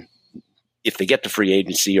some. If they get to free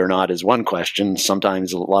agency or not is one question.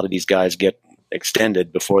 Sometimes a lot of these guys get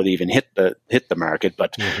extended before they even hit the market.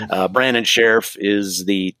 But Brandon Sheriff is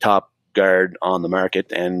the top guard on the market,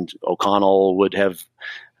 and O'Connell would have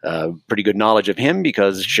pretty good knowledge of him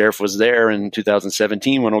because Sheriff was there in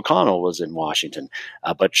 2017 when O'Connell was in Washington.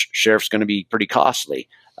 But Sheriff's going to be pretty costly.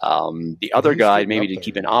 The other guy, maybe to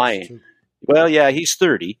keep an eye. Well, yeah, he's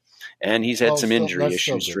 30, and he's had some injury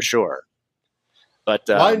issues for sure. But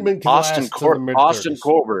Austin Corbett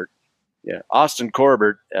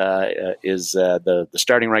is the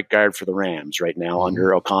starting right guard for the Rams right now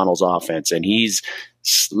under O'Connell's offense, and he's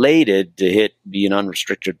slated to be an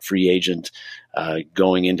unrestricted free agent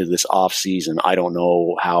going into this offseason. I don't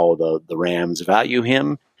know how the Rams value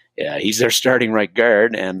him. He's their starting right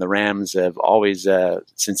guard, and the Rams have always,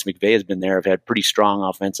 since McVay has been there, have had pretty strong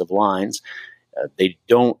offensive lines. They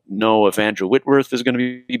don't know if Andrew Whitworth is going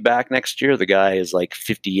to be back next year. The guy is like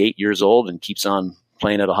 58 years old and keeps on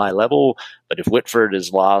playing at a high level. But if Whitford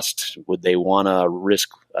is lost, would they want to risk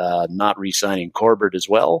not re-signing Corbett as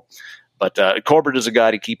well? But Corbett is a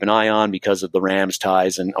guy to keep an eye on because of the Rams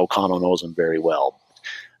ties, and O'Connell knows him very well.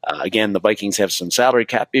 Again, the Vikings have some salary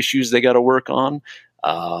cap issues they got to work on.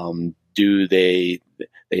 Do they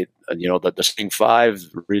the starting five,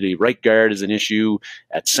 really right guard is an issue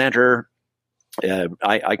at center.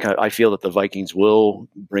 I feel that the Vikings will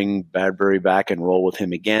bring Bradbury back and roll with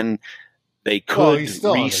him again. They could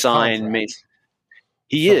re-sign Mason.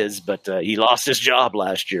 He is, but he lost his job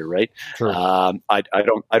last year, right? I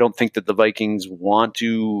don't think that the Vikings want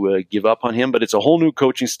to give up on him, but it's a whole new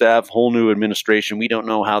coaching staff, whole new administration. We don't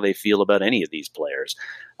know how they feel about any of these players.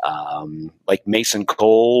 Like Mason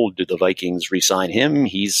Cole, did the Vikings re-sign him?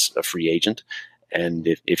 He's a free agent. And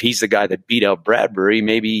if he's the guy that beat out Bradbury,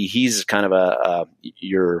 maybe he's kind of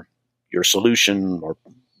your solution or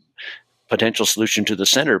potential solution to the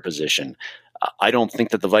center position. I don't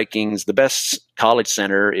think that the Vikings, the best college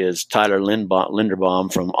center is Tyler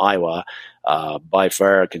Linderbaum from Iowa, by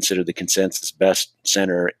far considered the consensus best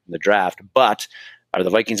center in the draft. But are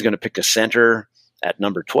the Vikings going to pick a center at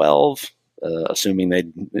number 12? Assuming they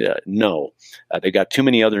no. They've got too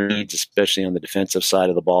many other needs, especially on the defensive side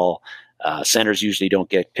of the ball. Centers usually don't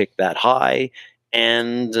get picked that high.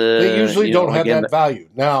 And they usually don't have that value.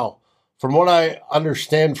 Now, from what I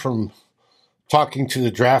understand from talking to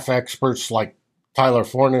the draft experts like Tyler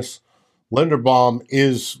Forness, Linderbaum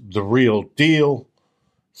is the real deal.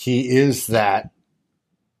 He is that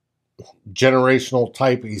generational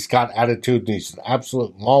type. He's got attitude, and he's an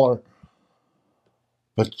absolute mauler.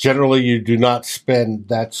 But generally, you do not spend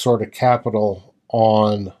that sort of capital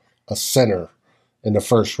on a center in the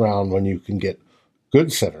first round when you can get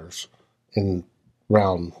good centers in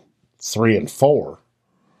round 3 and 4,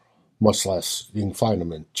 much less you can find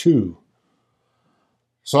them in 2.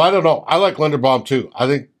 So I don't know. I like Linderbaum too. I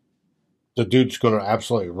think the dude's going to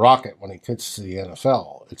absolutely rock it when he gets to the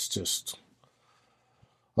NFL. It's just,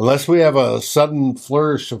 unless we have a sudden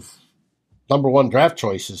flourish of number 1 draft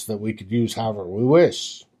choices that we could use however we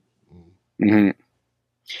wish. Mm-hmm.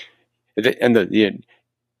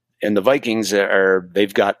 And the Vikings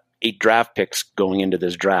they've got 8 draft picks going into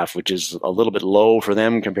this draft, which is a little bit low for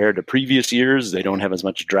them compared to previous years. They don't have as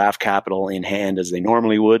much draft capital in hand as they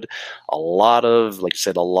normally would. A lot of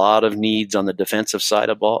needs on the defensive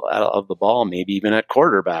side of the ball, maybe even at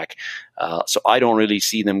quarterback. So I don't really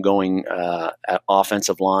see them going at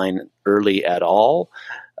offensive line early at all.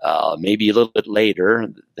 Maybe a little bit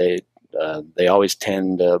later. They always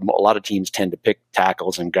a lot of teams tend to pick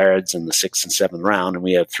tackles and guards in the 6th and 7th round, and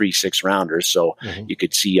we have 3 6-rounders, so you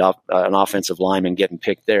could see an offensive lineman getting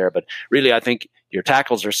picked there. But really, I think your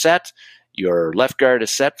tackles are set. Your left guard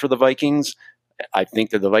is set for the Vikings. I think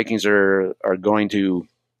that the Vikings are going to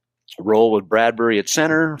roll with Bradbury at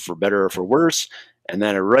center, for better or for worse, and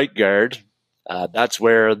then at right guard. That's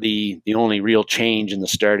where the only real change in the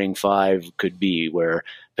starting 5 could be, where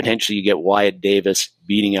potentially you get Wyatt Davis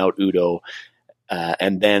beating out Udo.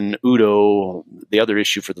 And then Udo, the other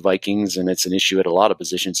issue for the Vikings, and it's an issue at a lot of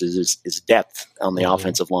positions, is depth on the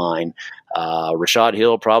offensive line. Rashad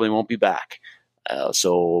Hill probably won't be back.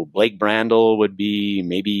 So Blake Brandel would be,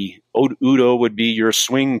 maybe Udo would be your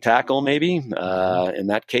swing tackle maybe in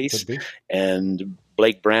that case. And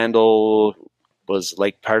Blake Brandel was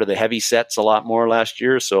like part of the heavy sets a lot more last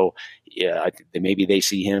year. So yeah, I think maybe they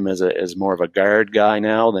see him as more of a guard guy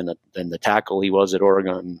now than the tackle he was at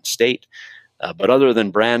Oregon State. But other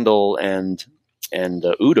than Brandel and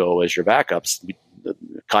Udo as your backups,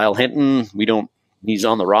 Kyle Hinton, he's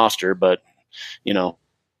on the roster, but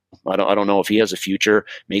I don't know if he has a future.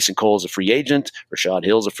 Mason Cole's a free agent. Rashad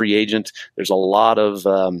Hill's a free agent. There's a lot of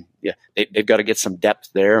they've got to get some depth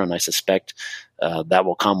there, and I suspect that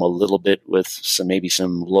will come a little bit with maybe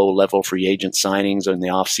some low-level free agent signings in the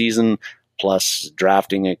offseason, plus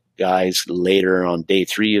drafting guys later on day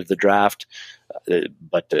 3 of the draft.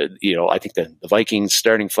 But I think the Vikings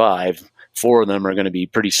starting 5, 4 of them are going to be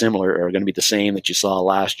pretty similar, or are going to be the same that you saw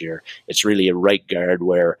last year. It's really a right guard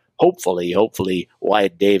where hopefully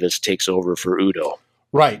Wyatt Davis takes over for Udo.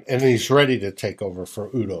 Right, and he's ready to take over for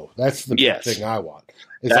Udo. That's the big thing I want.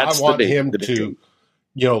 I want him to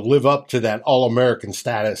live up to that All-American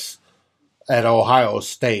status at Ohio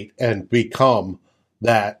State and become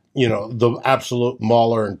that, the absolute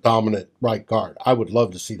mauler and dominant right guard. I would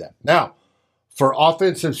love to see that. Now, for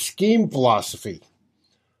offensive scheme philosophy,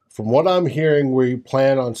 from what I'm hearing, we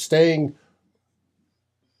plan on staying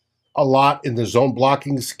a lot in the zone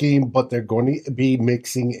blocking scheme, but they're going to be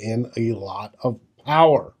mixing in a lot of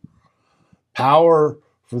power. Power,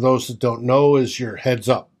 for those that don't know, is your heads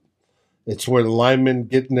up. It's where the linemen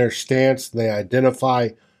get in their stance. They identify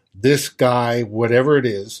this guy, whatever it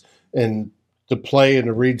is, and the play and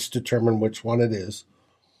the reads determine which one it is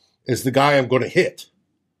the guy I'm going to hit.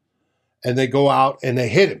 And they go out and they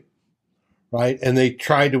hit him, right? And they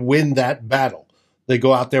try to win that battle. They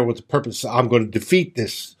go out there with the purpose, I'm going to defeat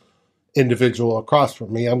this individual across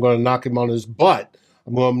from me. I'm going to knock him on his butt.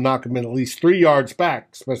 I'm going to knock him in at least 3 yards back,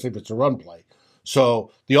 especially if it's a run play.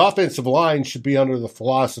 So the offensive line should be under the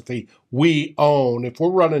philosophy we own. If we're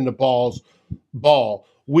running the ball,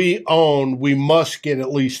 we own, we must get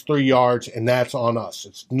at least 3 yards, and that's on us.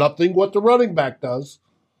 It's nothing what the running back does,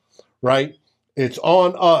 right? It's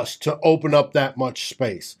on us to open up that much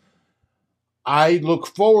space. I look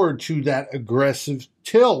forward to that aggressive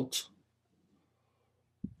tilt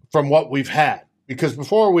from what we've had. Because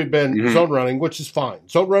before we've been zone running, which is fine.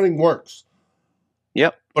 Zone running works.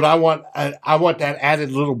 Yep. But I want that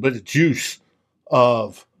added little bit of juice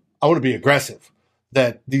of I want to be aggressive.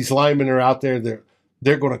 That these linemen are out there,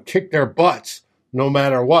 they're going to kick their butts no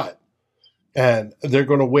matter what. And they're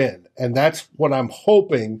going to win. And that's what I'm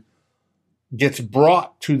hoping gets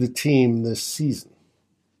brought to the team this season.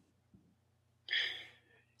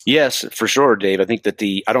 Yes, for sure, Dave. I think that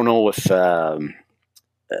I don't know if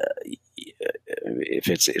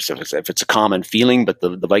it's a common feeling, but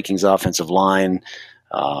the Vikings offensive line,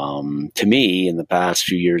 to me, in the past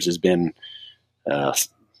few years has been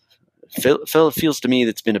feels to me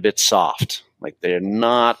that's been a bit soft. Like they're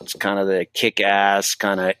not kind of the kick-ass,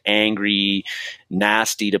 kind of angry,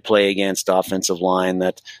 nasty to play against offensive line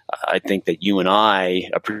that I think that you and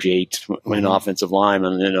I appreciate when offensive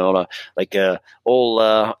linemen, like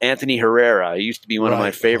old Anthony Herrera. He used to be one of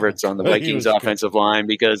my favorites on the Vikings offensive line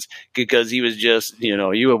because he was just, you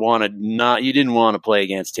didn't want to play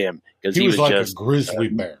against him because he was like just a grizzly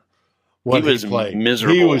bear. He was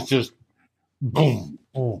miserable. He was just boom,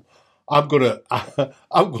 boom. I'm gonna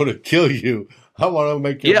kill you. I want to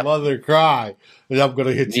make your mother cry, and I'm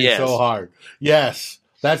gonna hit you so hard. Yes,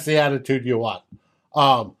 that's the attitude you want.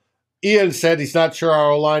 Ian said he's not sure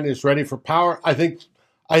our O-line is ready for power. I think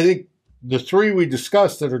the three we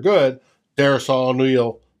discussed that are good, Darrisaw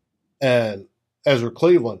O'Neal and Ezra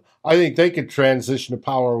Cleveland, I think they could transition to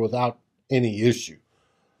power without any issue.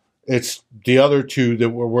 It's the other two that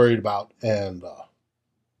we're worried about, and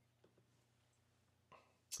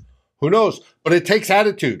who knows? But it takes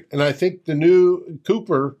attitude. And I think the new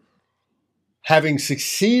Cooper, having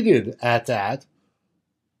succeeded at that,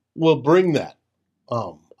 will bring that.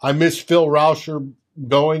 I miss Phil Rauscher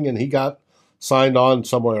going, and he got signed on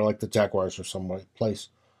somewhere like the Jaguars or some place.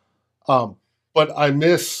 But I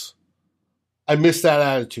miss that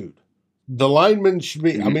attitude. The linemen should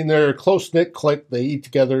be, they're a close-knit clique. They eat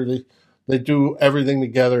together. They do everything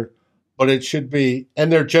together. But it should be,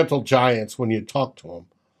 and they're gentle giants when you talk to them.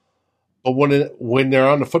 But when they're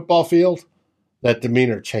on the football field, that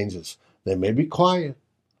demeanor changes. They may be quiet,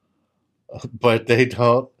 but they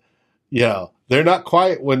don't. They're not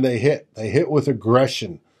quiet when they hit. They hit with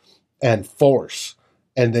aggression and force,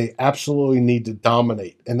 and they absolutely need to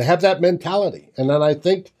dominate. And they have that mentality. And then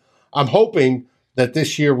I'm hoping that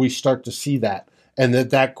this year we start to see that and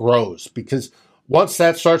that grows. Because once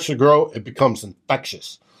that starts to grow, it becomes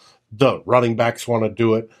infectious. The running backs want to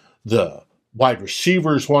do it. The wide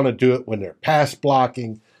receivers want to do it when they're pass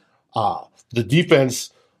blocking. The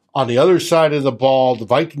defense on the other side of the ball, the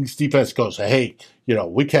Vikings defense goes, hey,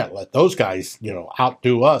 we can't let those guys,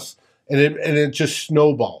 outdo us. And it just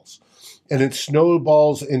snowballs. And it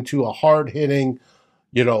snowballs into a hard-hitting,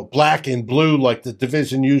 black and blue like the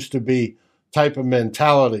division used to be type of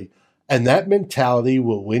mentality. And that mentality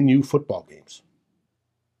will win you football games.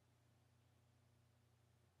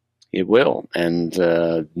 It will, and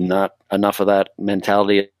not enough of that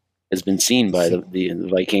mentality has been seen by the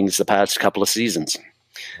Vikings the past couple of seasons,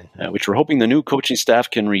 which we're hoping the new coaching staff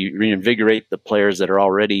can reinvigorate the players that are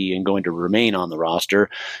already and going to remain on the roster,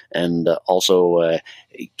 and also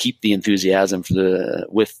keep the enthusiasm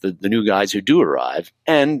with the new guys who do arrive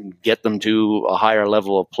and get them to a higher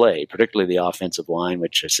level of play, particularly the offensive line,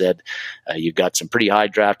 which I said you've got some pretty high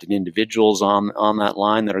drafted individuals on that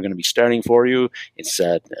line that are going to be starting for you. It's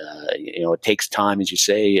it takes time, as you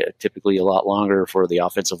say, typically a lot longer for the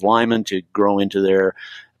offensive linemen to grow into their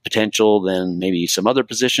potential than maybe some other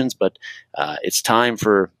positions, but it's time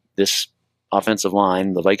for this offensive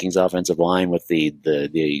line, the Vikings offensive line, with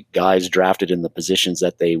the guys drafted in the positions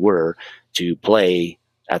that they were, to play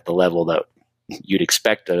at the level that you'd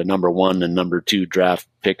expect a number 1 and number 2 draft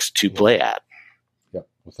picks to play at. Yep,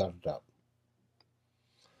 without a doubt.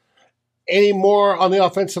 Any more on the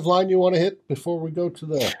offensive line you want to hit before we go to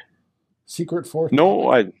the secret fourth?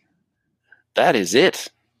 No, that is it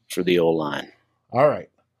for the O-line. All right.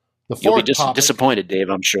 You'll be disappointed, Dave,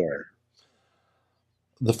 I'm sure.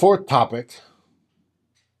 The fourth topic.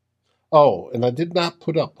 Oh, and I did not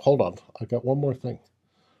put up. Hold on. I got one more thing.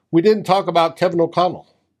 We didn't talk about Kevin O'Connell.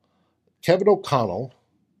 Kevin O'Connell,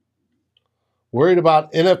 worried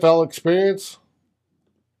about NFL experience?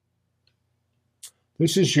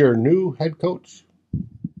 This is your new head coach.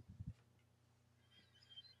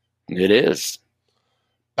 It is.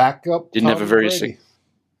 Backup. Didn't Tom have a very Brady.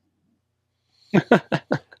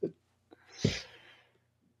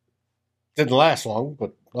 Didn't last long,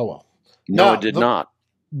 but oh well. No, Now, it did not.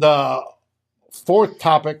 The fourth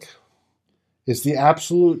topic is the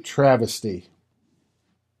absolute travesty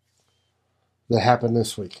that happened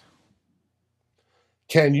this week.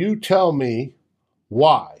 Can you tell me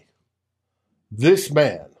why this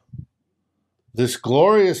man, this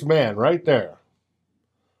glorious man right there,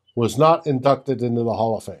 was not inducted into the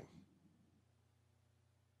Hall of Fame?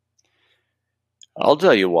 I'll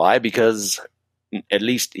tell you why, because at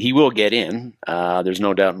least he will get in. There's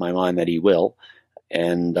no doubt in my mind that he will.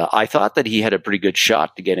 And I thought that he had a pretty good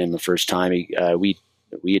shot to get in the first time. We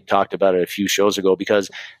had talked about it a few shows ago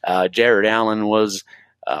because Jared Allen was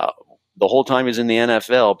the whole time he was in the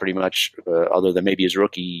NFL, pretty much, other than maybe his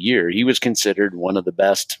rookie year, he was considered one of the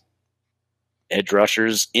best edge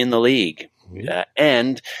rushers in the league.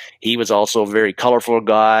 And he was also a very colorful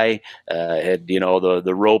guy. Had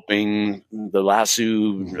the roping, the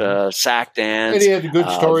lasso, sack dance, and he had a good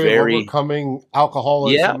story of overcoming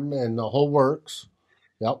alcoholism and the whole works.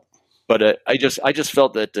 Yep. But I just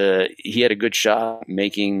felt that he had a good shot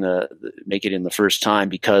make it in the first time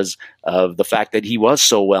because of the fact that he was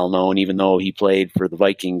so well known, even though he played for the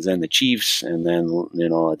Vikings and the Chiefs, and then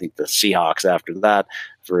I think the Seahawks after that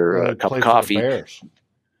for a cup of coffee.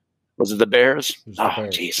 Was it the Bears?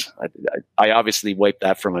 Jeez. I obviously wiped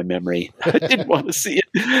that from my memory. I didn't want to see it.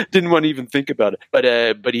 Didn't want to even think about it.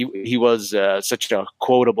 But he was such a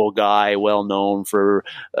quotable guy, well known for,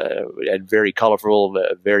 and very colorful,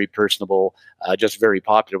 very personable, just very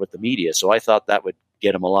popular with the media. So I thought that would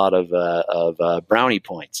get him a lot of brownie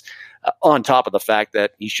points. On top of the fact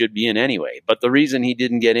that he should be in anyway. But the reason he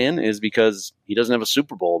didn't get in is because he doesn't have a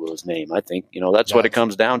Super Bowl to his name. I think, that's what it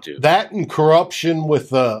comes down to. That and corruption with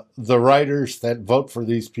the writers that vote for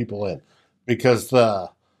these people in. Because the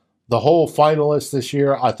whole finalists this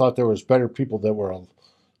year, I thought there was better people that were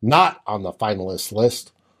not on the finalist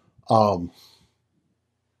list than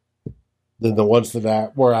the ones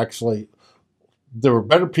that were actually – there were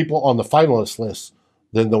better people on the finalist list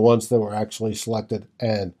than the ones that were actually selected.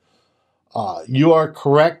 And you are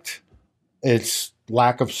correct. It's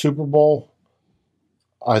lack of Super Bowl.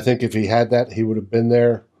 I think if he had that, he would have been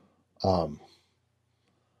there.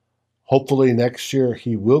 Hopefully next year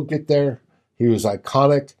he will get there. He was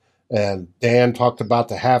iconic. And Dan talked about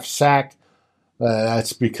the half sack.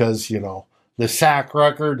 That's because, the sack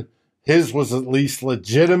record, his was at least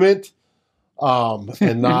legitimate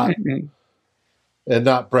and not and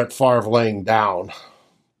not Brett Favre laying down.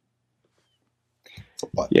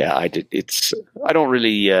 But. Yeah, I did. I don't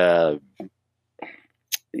really, like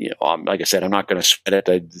I said, I'm not going to sweat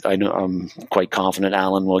it. I know I'm quite confident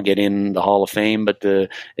Allen will get in the Hall of Fame, but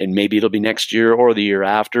and maybe it'll be next year or the year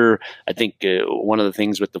after. I think one of the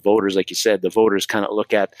things with the voters, like you said, the voters kind of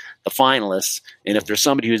look at the finalists, and if there's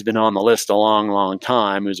somebody who's been on the list a long, long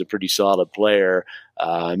time, who's a pretty solid player,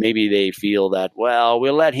 maybe they feel that, well,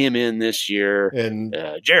 we'll let him in this year, and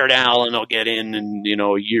Jared Allen will get in, and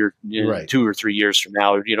a year, right. 2 or 3 years from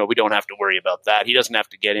now, we don't have to worry about that. He doesn't have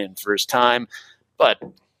to get in first time. But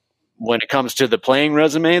when it comes to the playing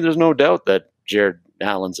resume, there's no doubt that Jared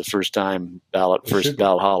Allen's a first ballot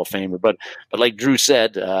Hall of Famer. But like Drew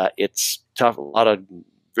said, it's tough.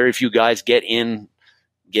 Very few guys get in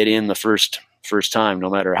the first time,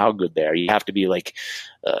 no matter how good they are. You have to be like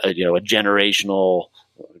a generational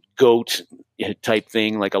GOAT type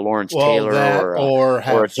thing, like a Lawrence Taylor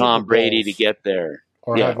or a Tom Brady to get there,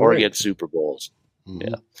 or get Super Bowls. Mm-hmm.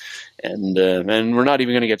 Yeah, and we're not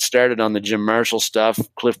even going to get started on the Jim Marshall stuff.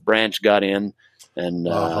 Cliff Branch got in, and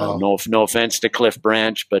no offense to Cliff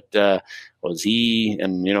Branch, but was he?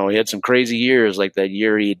 And he had some crazy years, like that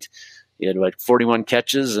year he had like 41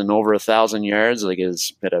 catches and over 1,000 yards. Like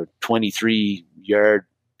had a 23 yard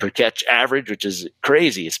per catch average, which is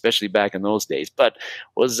crazy, especially back in those days. But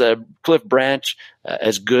was Cliff Branch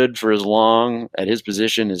as good for as long at his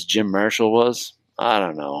position as Jim Marshall was? I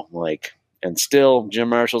don't know, and still, Jim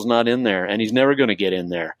Marshall's not in there, and he's never going to get in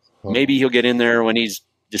there. Maybe he'll get in there when he's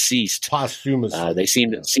deceased. Posthumously. They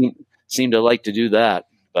seem to like to do that,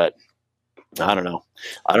 but I don't know.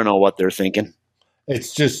 I don't know what they're thinking.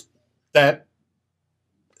 It's just that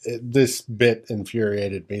this bit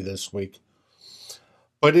infuriated me this week.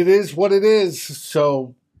 But it is what it is.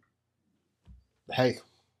 So, hey.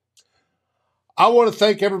 I want to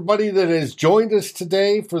thank everybody that has joined us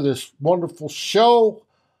today for this wonderful show.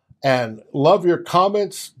 And love your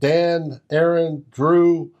comments, Dan, Aaron,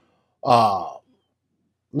 Drew, Mr.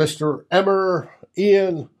 Emmer,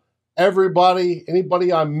 Ian, everybody,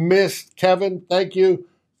 anybody I missed, Kevin, thank you.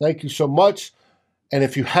 Thank you so much. And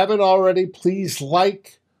if you haven't already, please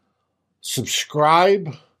like,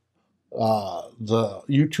 subscribe. The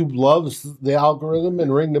YouTube loves the algorithm,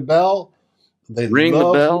 and ring the bell. They Ring the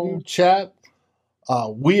love bell. when you chat.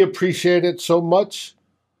 We appreciate it so much.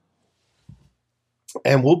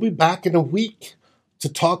 And we'll be back in a week to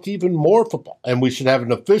talk even more football. And we should have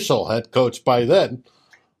an official head coach by then.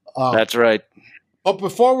 That's right. But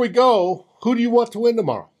before we go, who do you want to win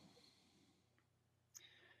tomorrow?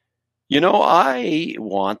 I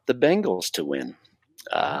want the Bengals to win.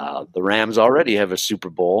 The Rams already have a Super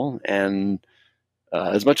Bowl, and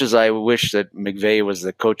as much as I wish that McVay was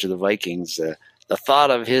the coach of the Vikings, the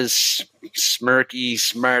thought of his smirky,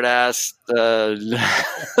 smart-ass,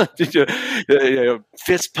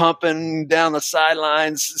 fist pumping down the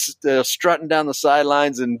sidelines, strutting down the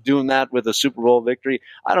sidelines, and doing that with a Super Bowl victory,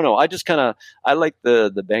 I don't know. I like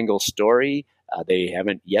the Bengals story. They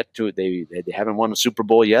haven't they haven't won a Super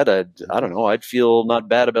Bowl yet. I don't know. I'd feel not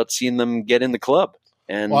bad about seeing them get in the club.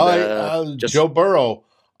 And Joe Burrow,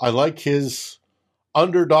 I like his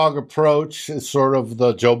underdog approach. It's sort of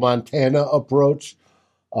the Joe Montana approach,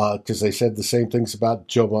 because they said the same things about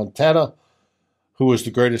Joe Montana, who was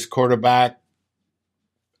the greatest quarterback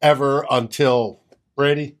ever until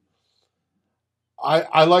Brady.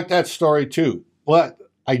 I like that story too, but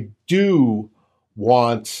I do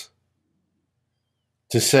want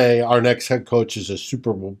to say our next head coach is a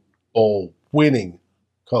Super Bowl winning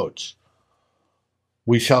coach.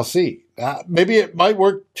 We shall see. Maybe it might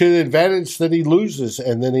work to the advantage that he loses,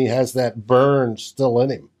 and then he has that burn still in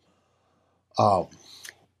him.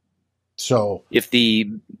 So if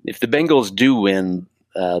the Bengals do win,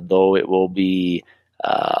 though, it will be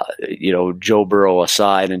Joe Burrow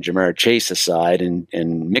aside and Jamar Chase aside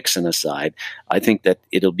and Mixon aside. I think that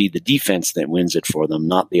it'll be the defense that wins it for them,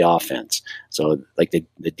 not the offense. So like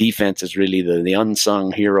the defense is really the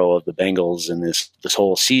unsung hero of the Bengals in this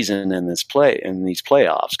whole season and these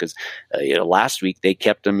playoffs, because last week they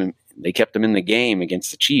kept them in the game against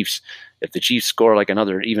the Chiefs. If the Chiefs score like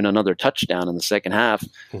another touchdown in the second half,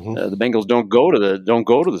 the Bengals don't go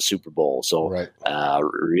to the Super Bowl. So, right.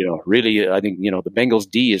 Really, I think the Bengals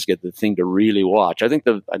D is the thing to really watch. I think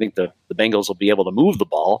the Bengals will be able to move the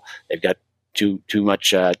ball. They've got too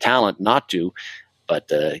much talent not to,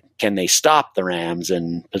 but can they stop the Rams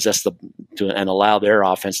and and allow their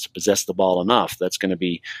offense to possess the ball enough? That's going to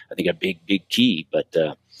be, I think, a big key. But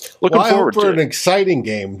looking forward to an exciting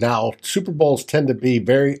game. Now, Super Bowls tend to be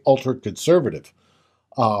very ultra conservative,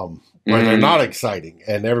 where they're not exciting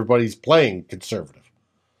and everybody's playing conservative.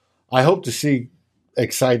 I hope to see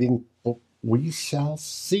exciting, but we shall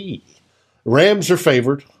see. Rams are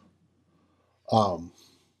favored. I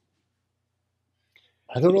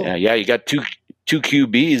don't know. Yeah, you got two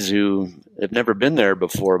QBs who have never been there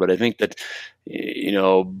before, but I think that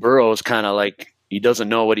Burrow is kind of like, he doesn't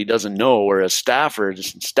know what he doesn't know, whereas Stafford,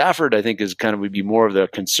 I think, would be more of the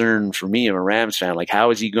concern for me. I'm a Rams fan. Like,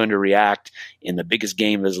 how is he going to react in the biggest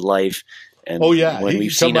game of his life? And he can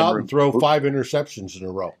come out and throw 5 interceptions in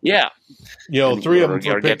a row. Yeah. 3 of them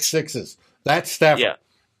for pick sixes. That's Stafford. Yeah.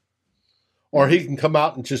 Or he can come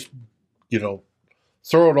out and just, throw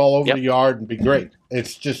it all over the yard and be great.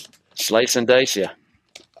 It's just slice and dice, yeah.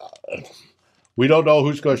 We don't know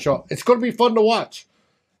who's going to show up. It's going to be fun to watch.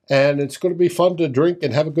 And it's going to be fun to drink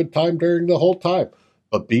and have a good time during the whole time.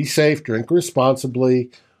 But be safe, drink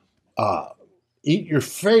responsibly, eat your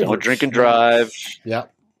favorite. Don't drink and drive. Yeah.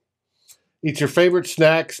 Eat your favorite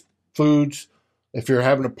snacks, foods. If you're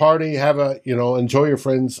having a party, enjoy your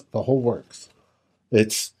friends, the whole works.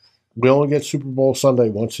 We only get Super Bowl Sunday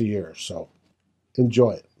once a year, so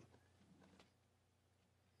enjoy it.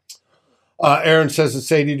 Aaron says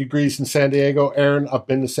it's 80 degrees in San Diego. Aaron, I've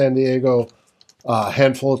been to San Diego a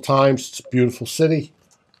handful of times. It's a beautiful city.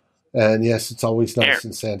 And yes, it's always nice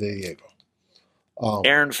in San Diego.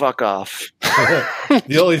 Aaron, fuck off.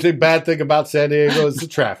 The only bad thing about San Diego is the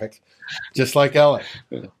traffic, just like LA.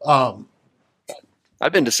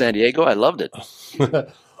 I've been to San Diego. I loved it.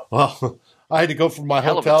 Well, I had to go from my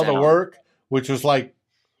hotel to work, which was like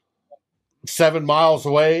 7 miles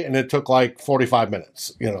away, and it took like 45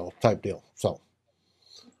 minutes, type deal. So,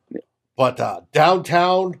 but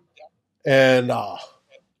downtown and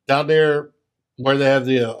down there where they have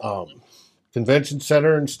the convention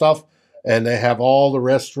center and stuff, and they have all the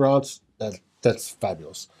restaurants, that's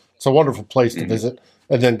fabulous. It's a wonderful place to visit,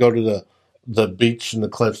 and then go to the beach and the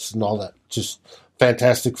cliffs and all that. Just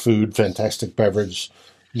fantastic food, fantastic beverage,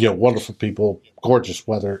 wonderful people, gorgeous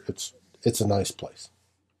weather. It's a nice place.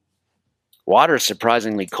 Water is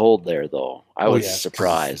surprisingly cold there, though. I was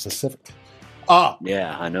surprised. Pacific.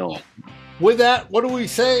 Yeah, I know. With that, what do we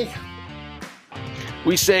say?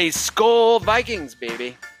 We say Skol Vikings,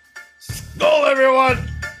 baby. Skol, everyone!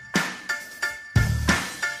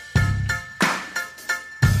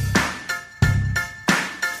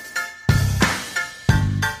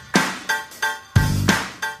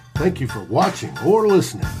 Thank you for watching or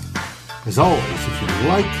listening. As always, if you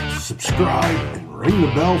like, subscribe, and ring the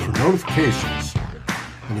bell for notifications.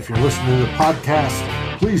 And if you're listening to the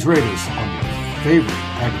podcast, please rate us on your favorite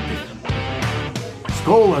aggregator.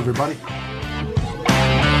 Skål, everybody.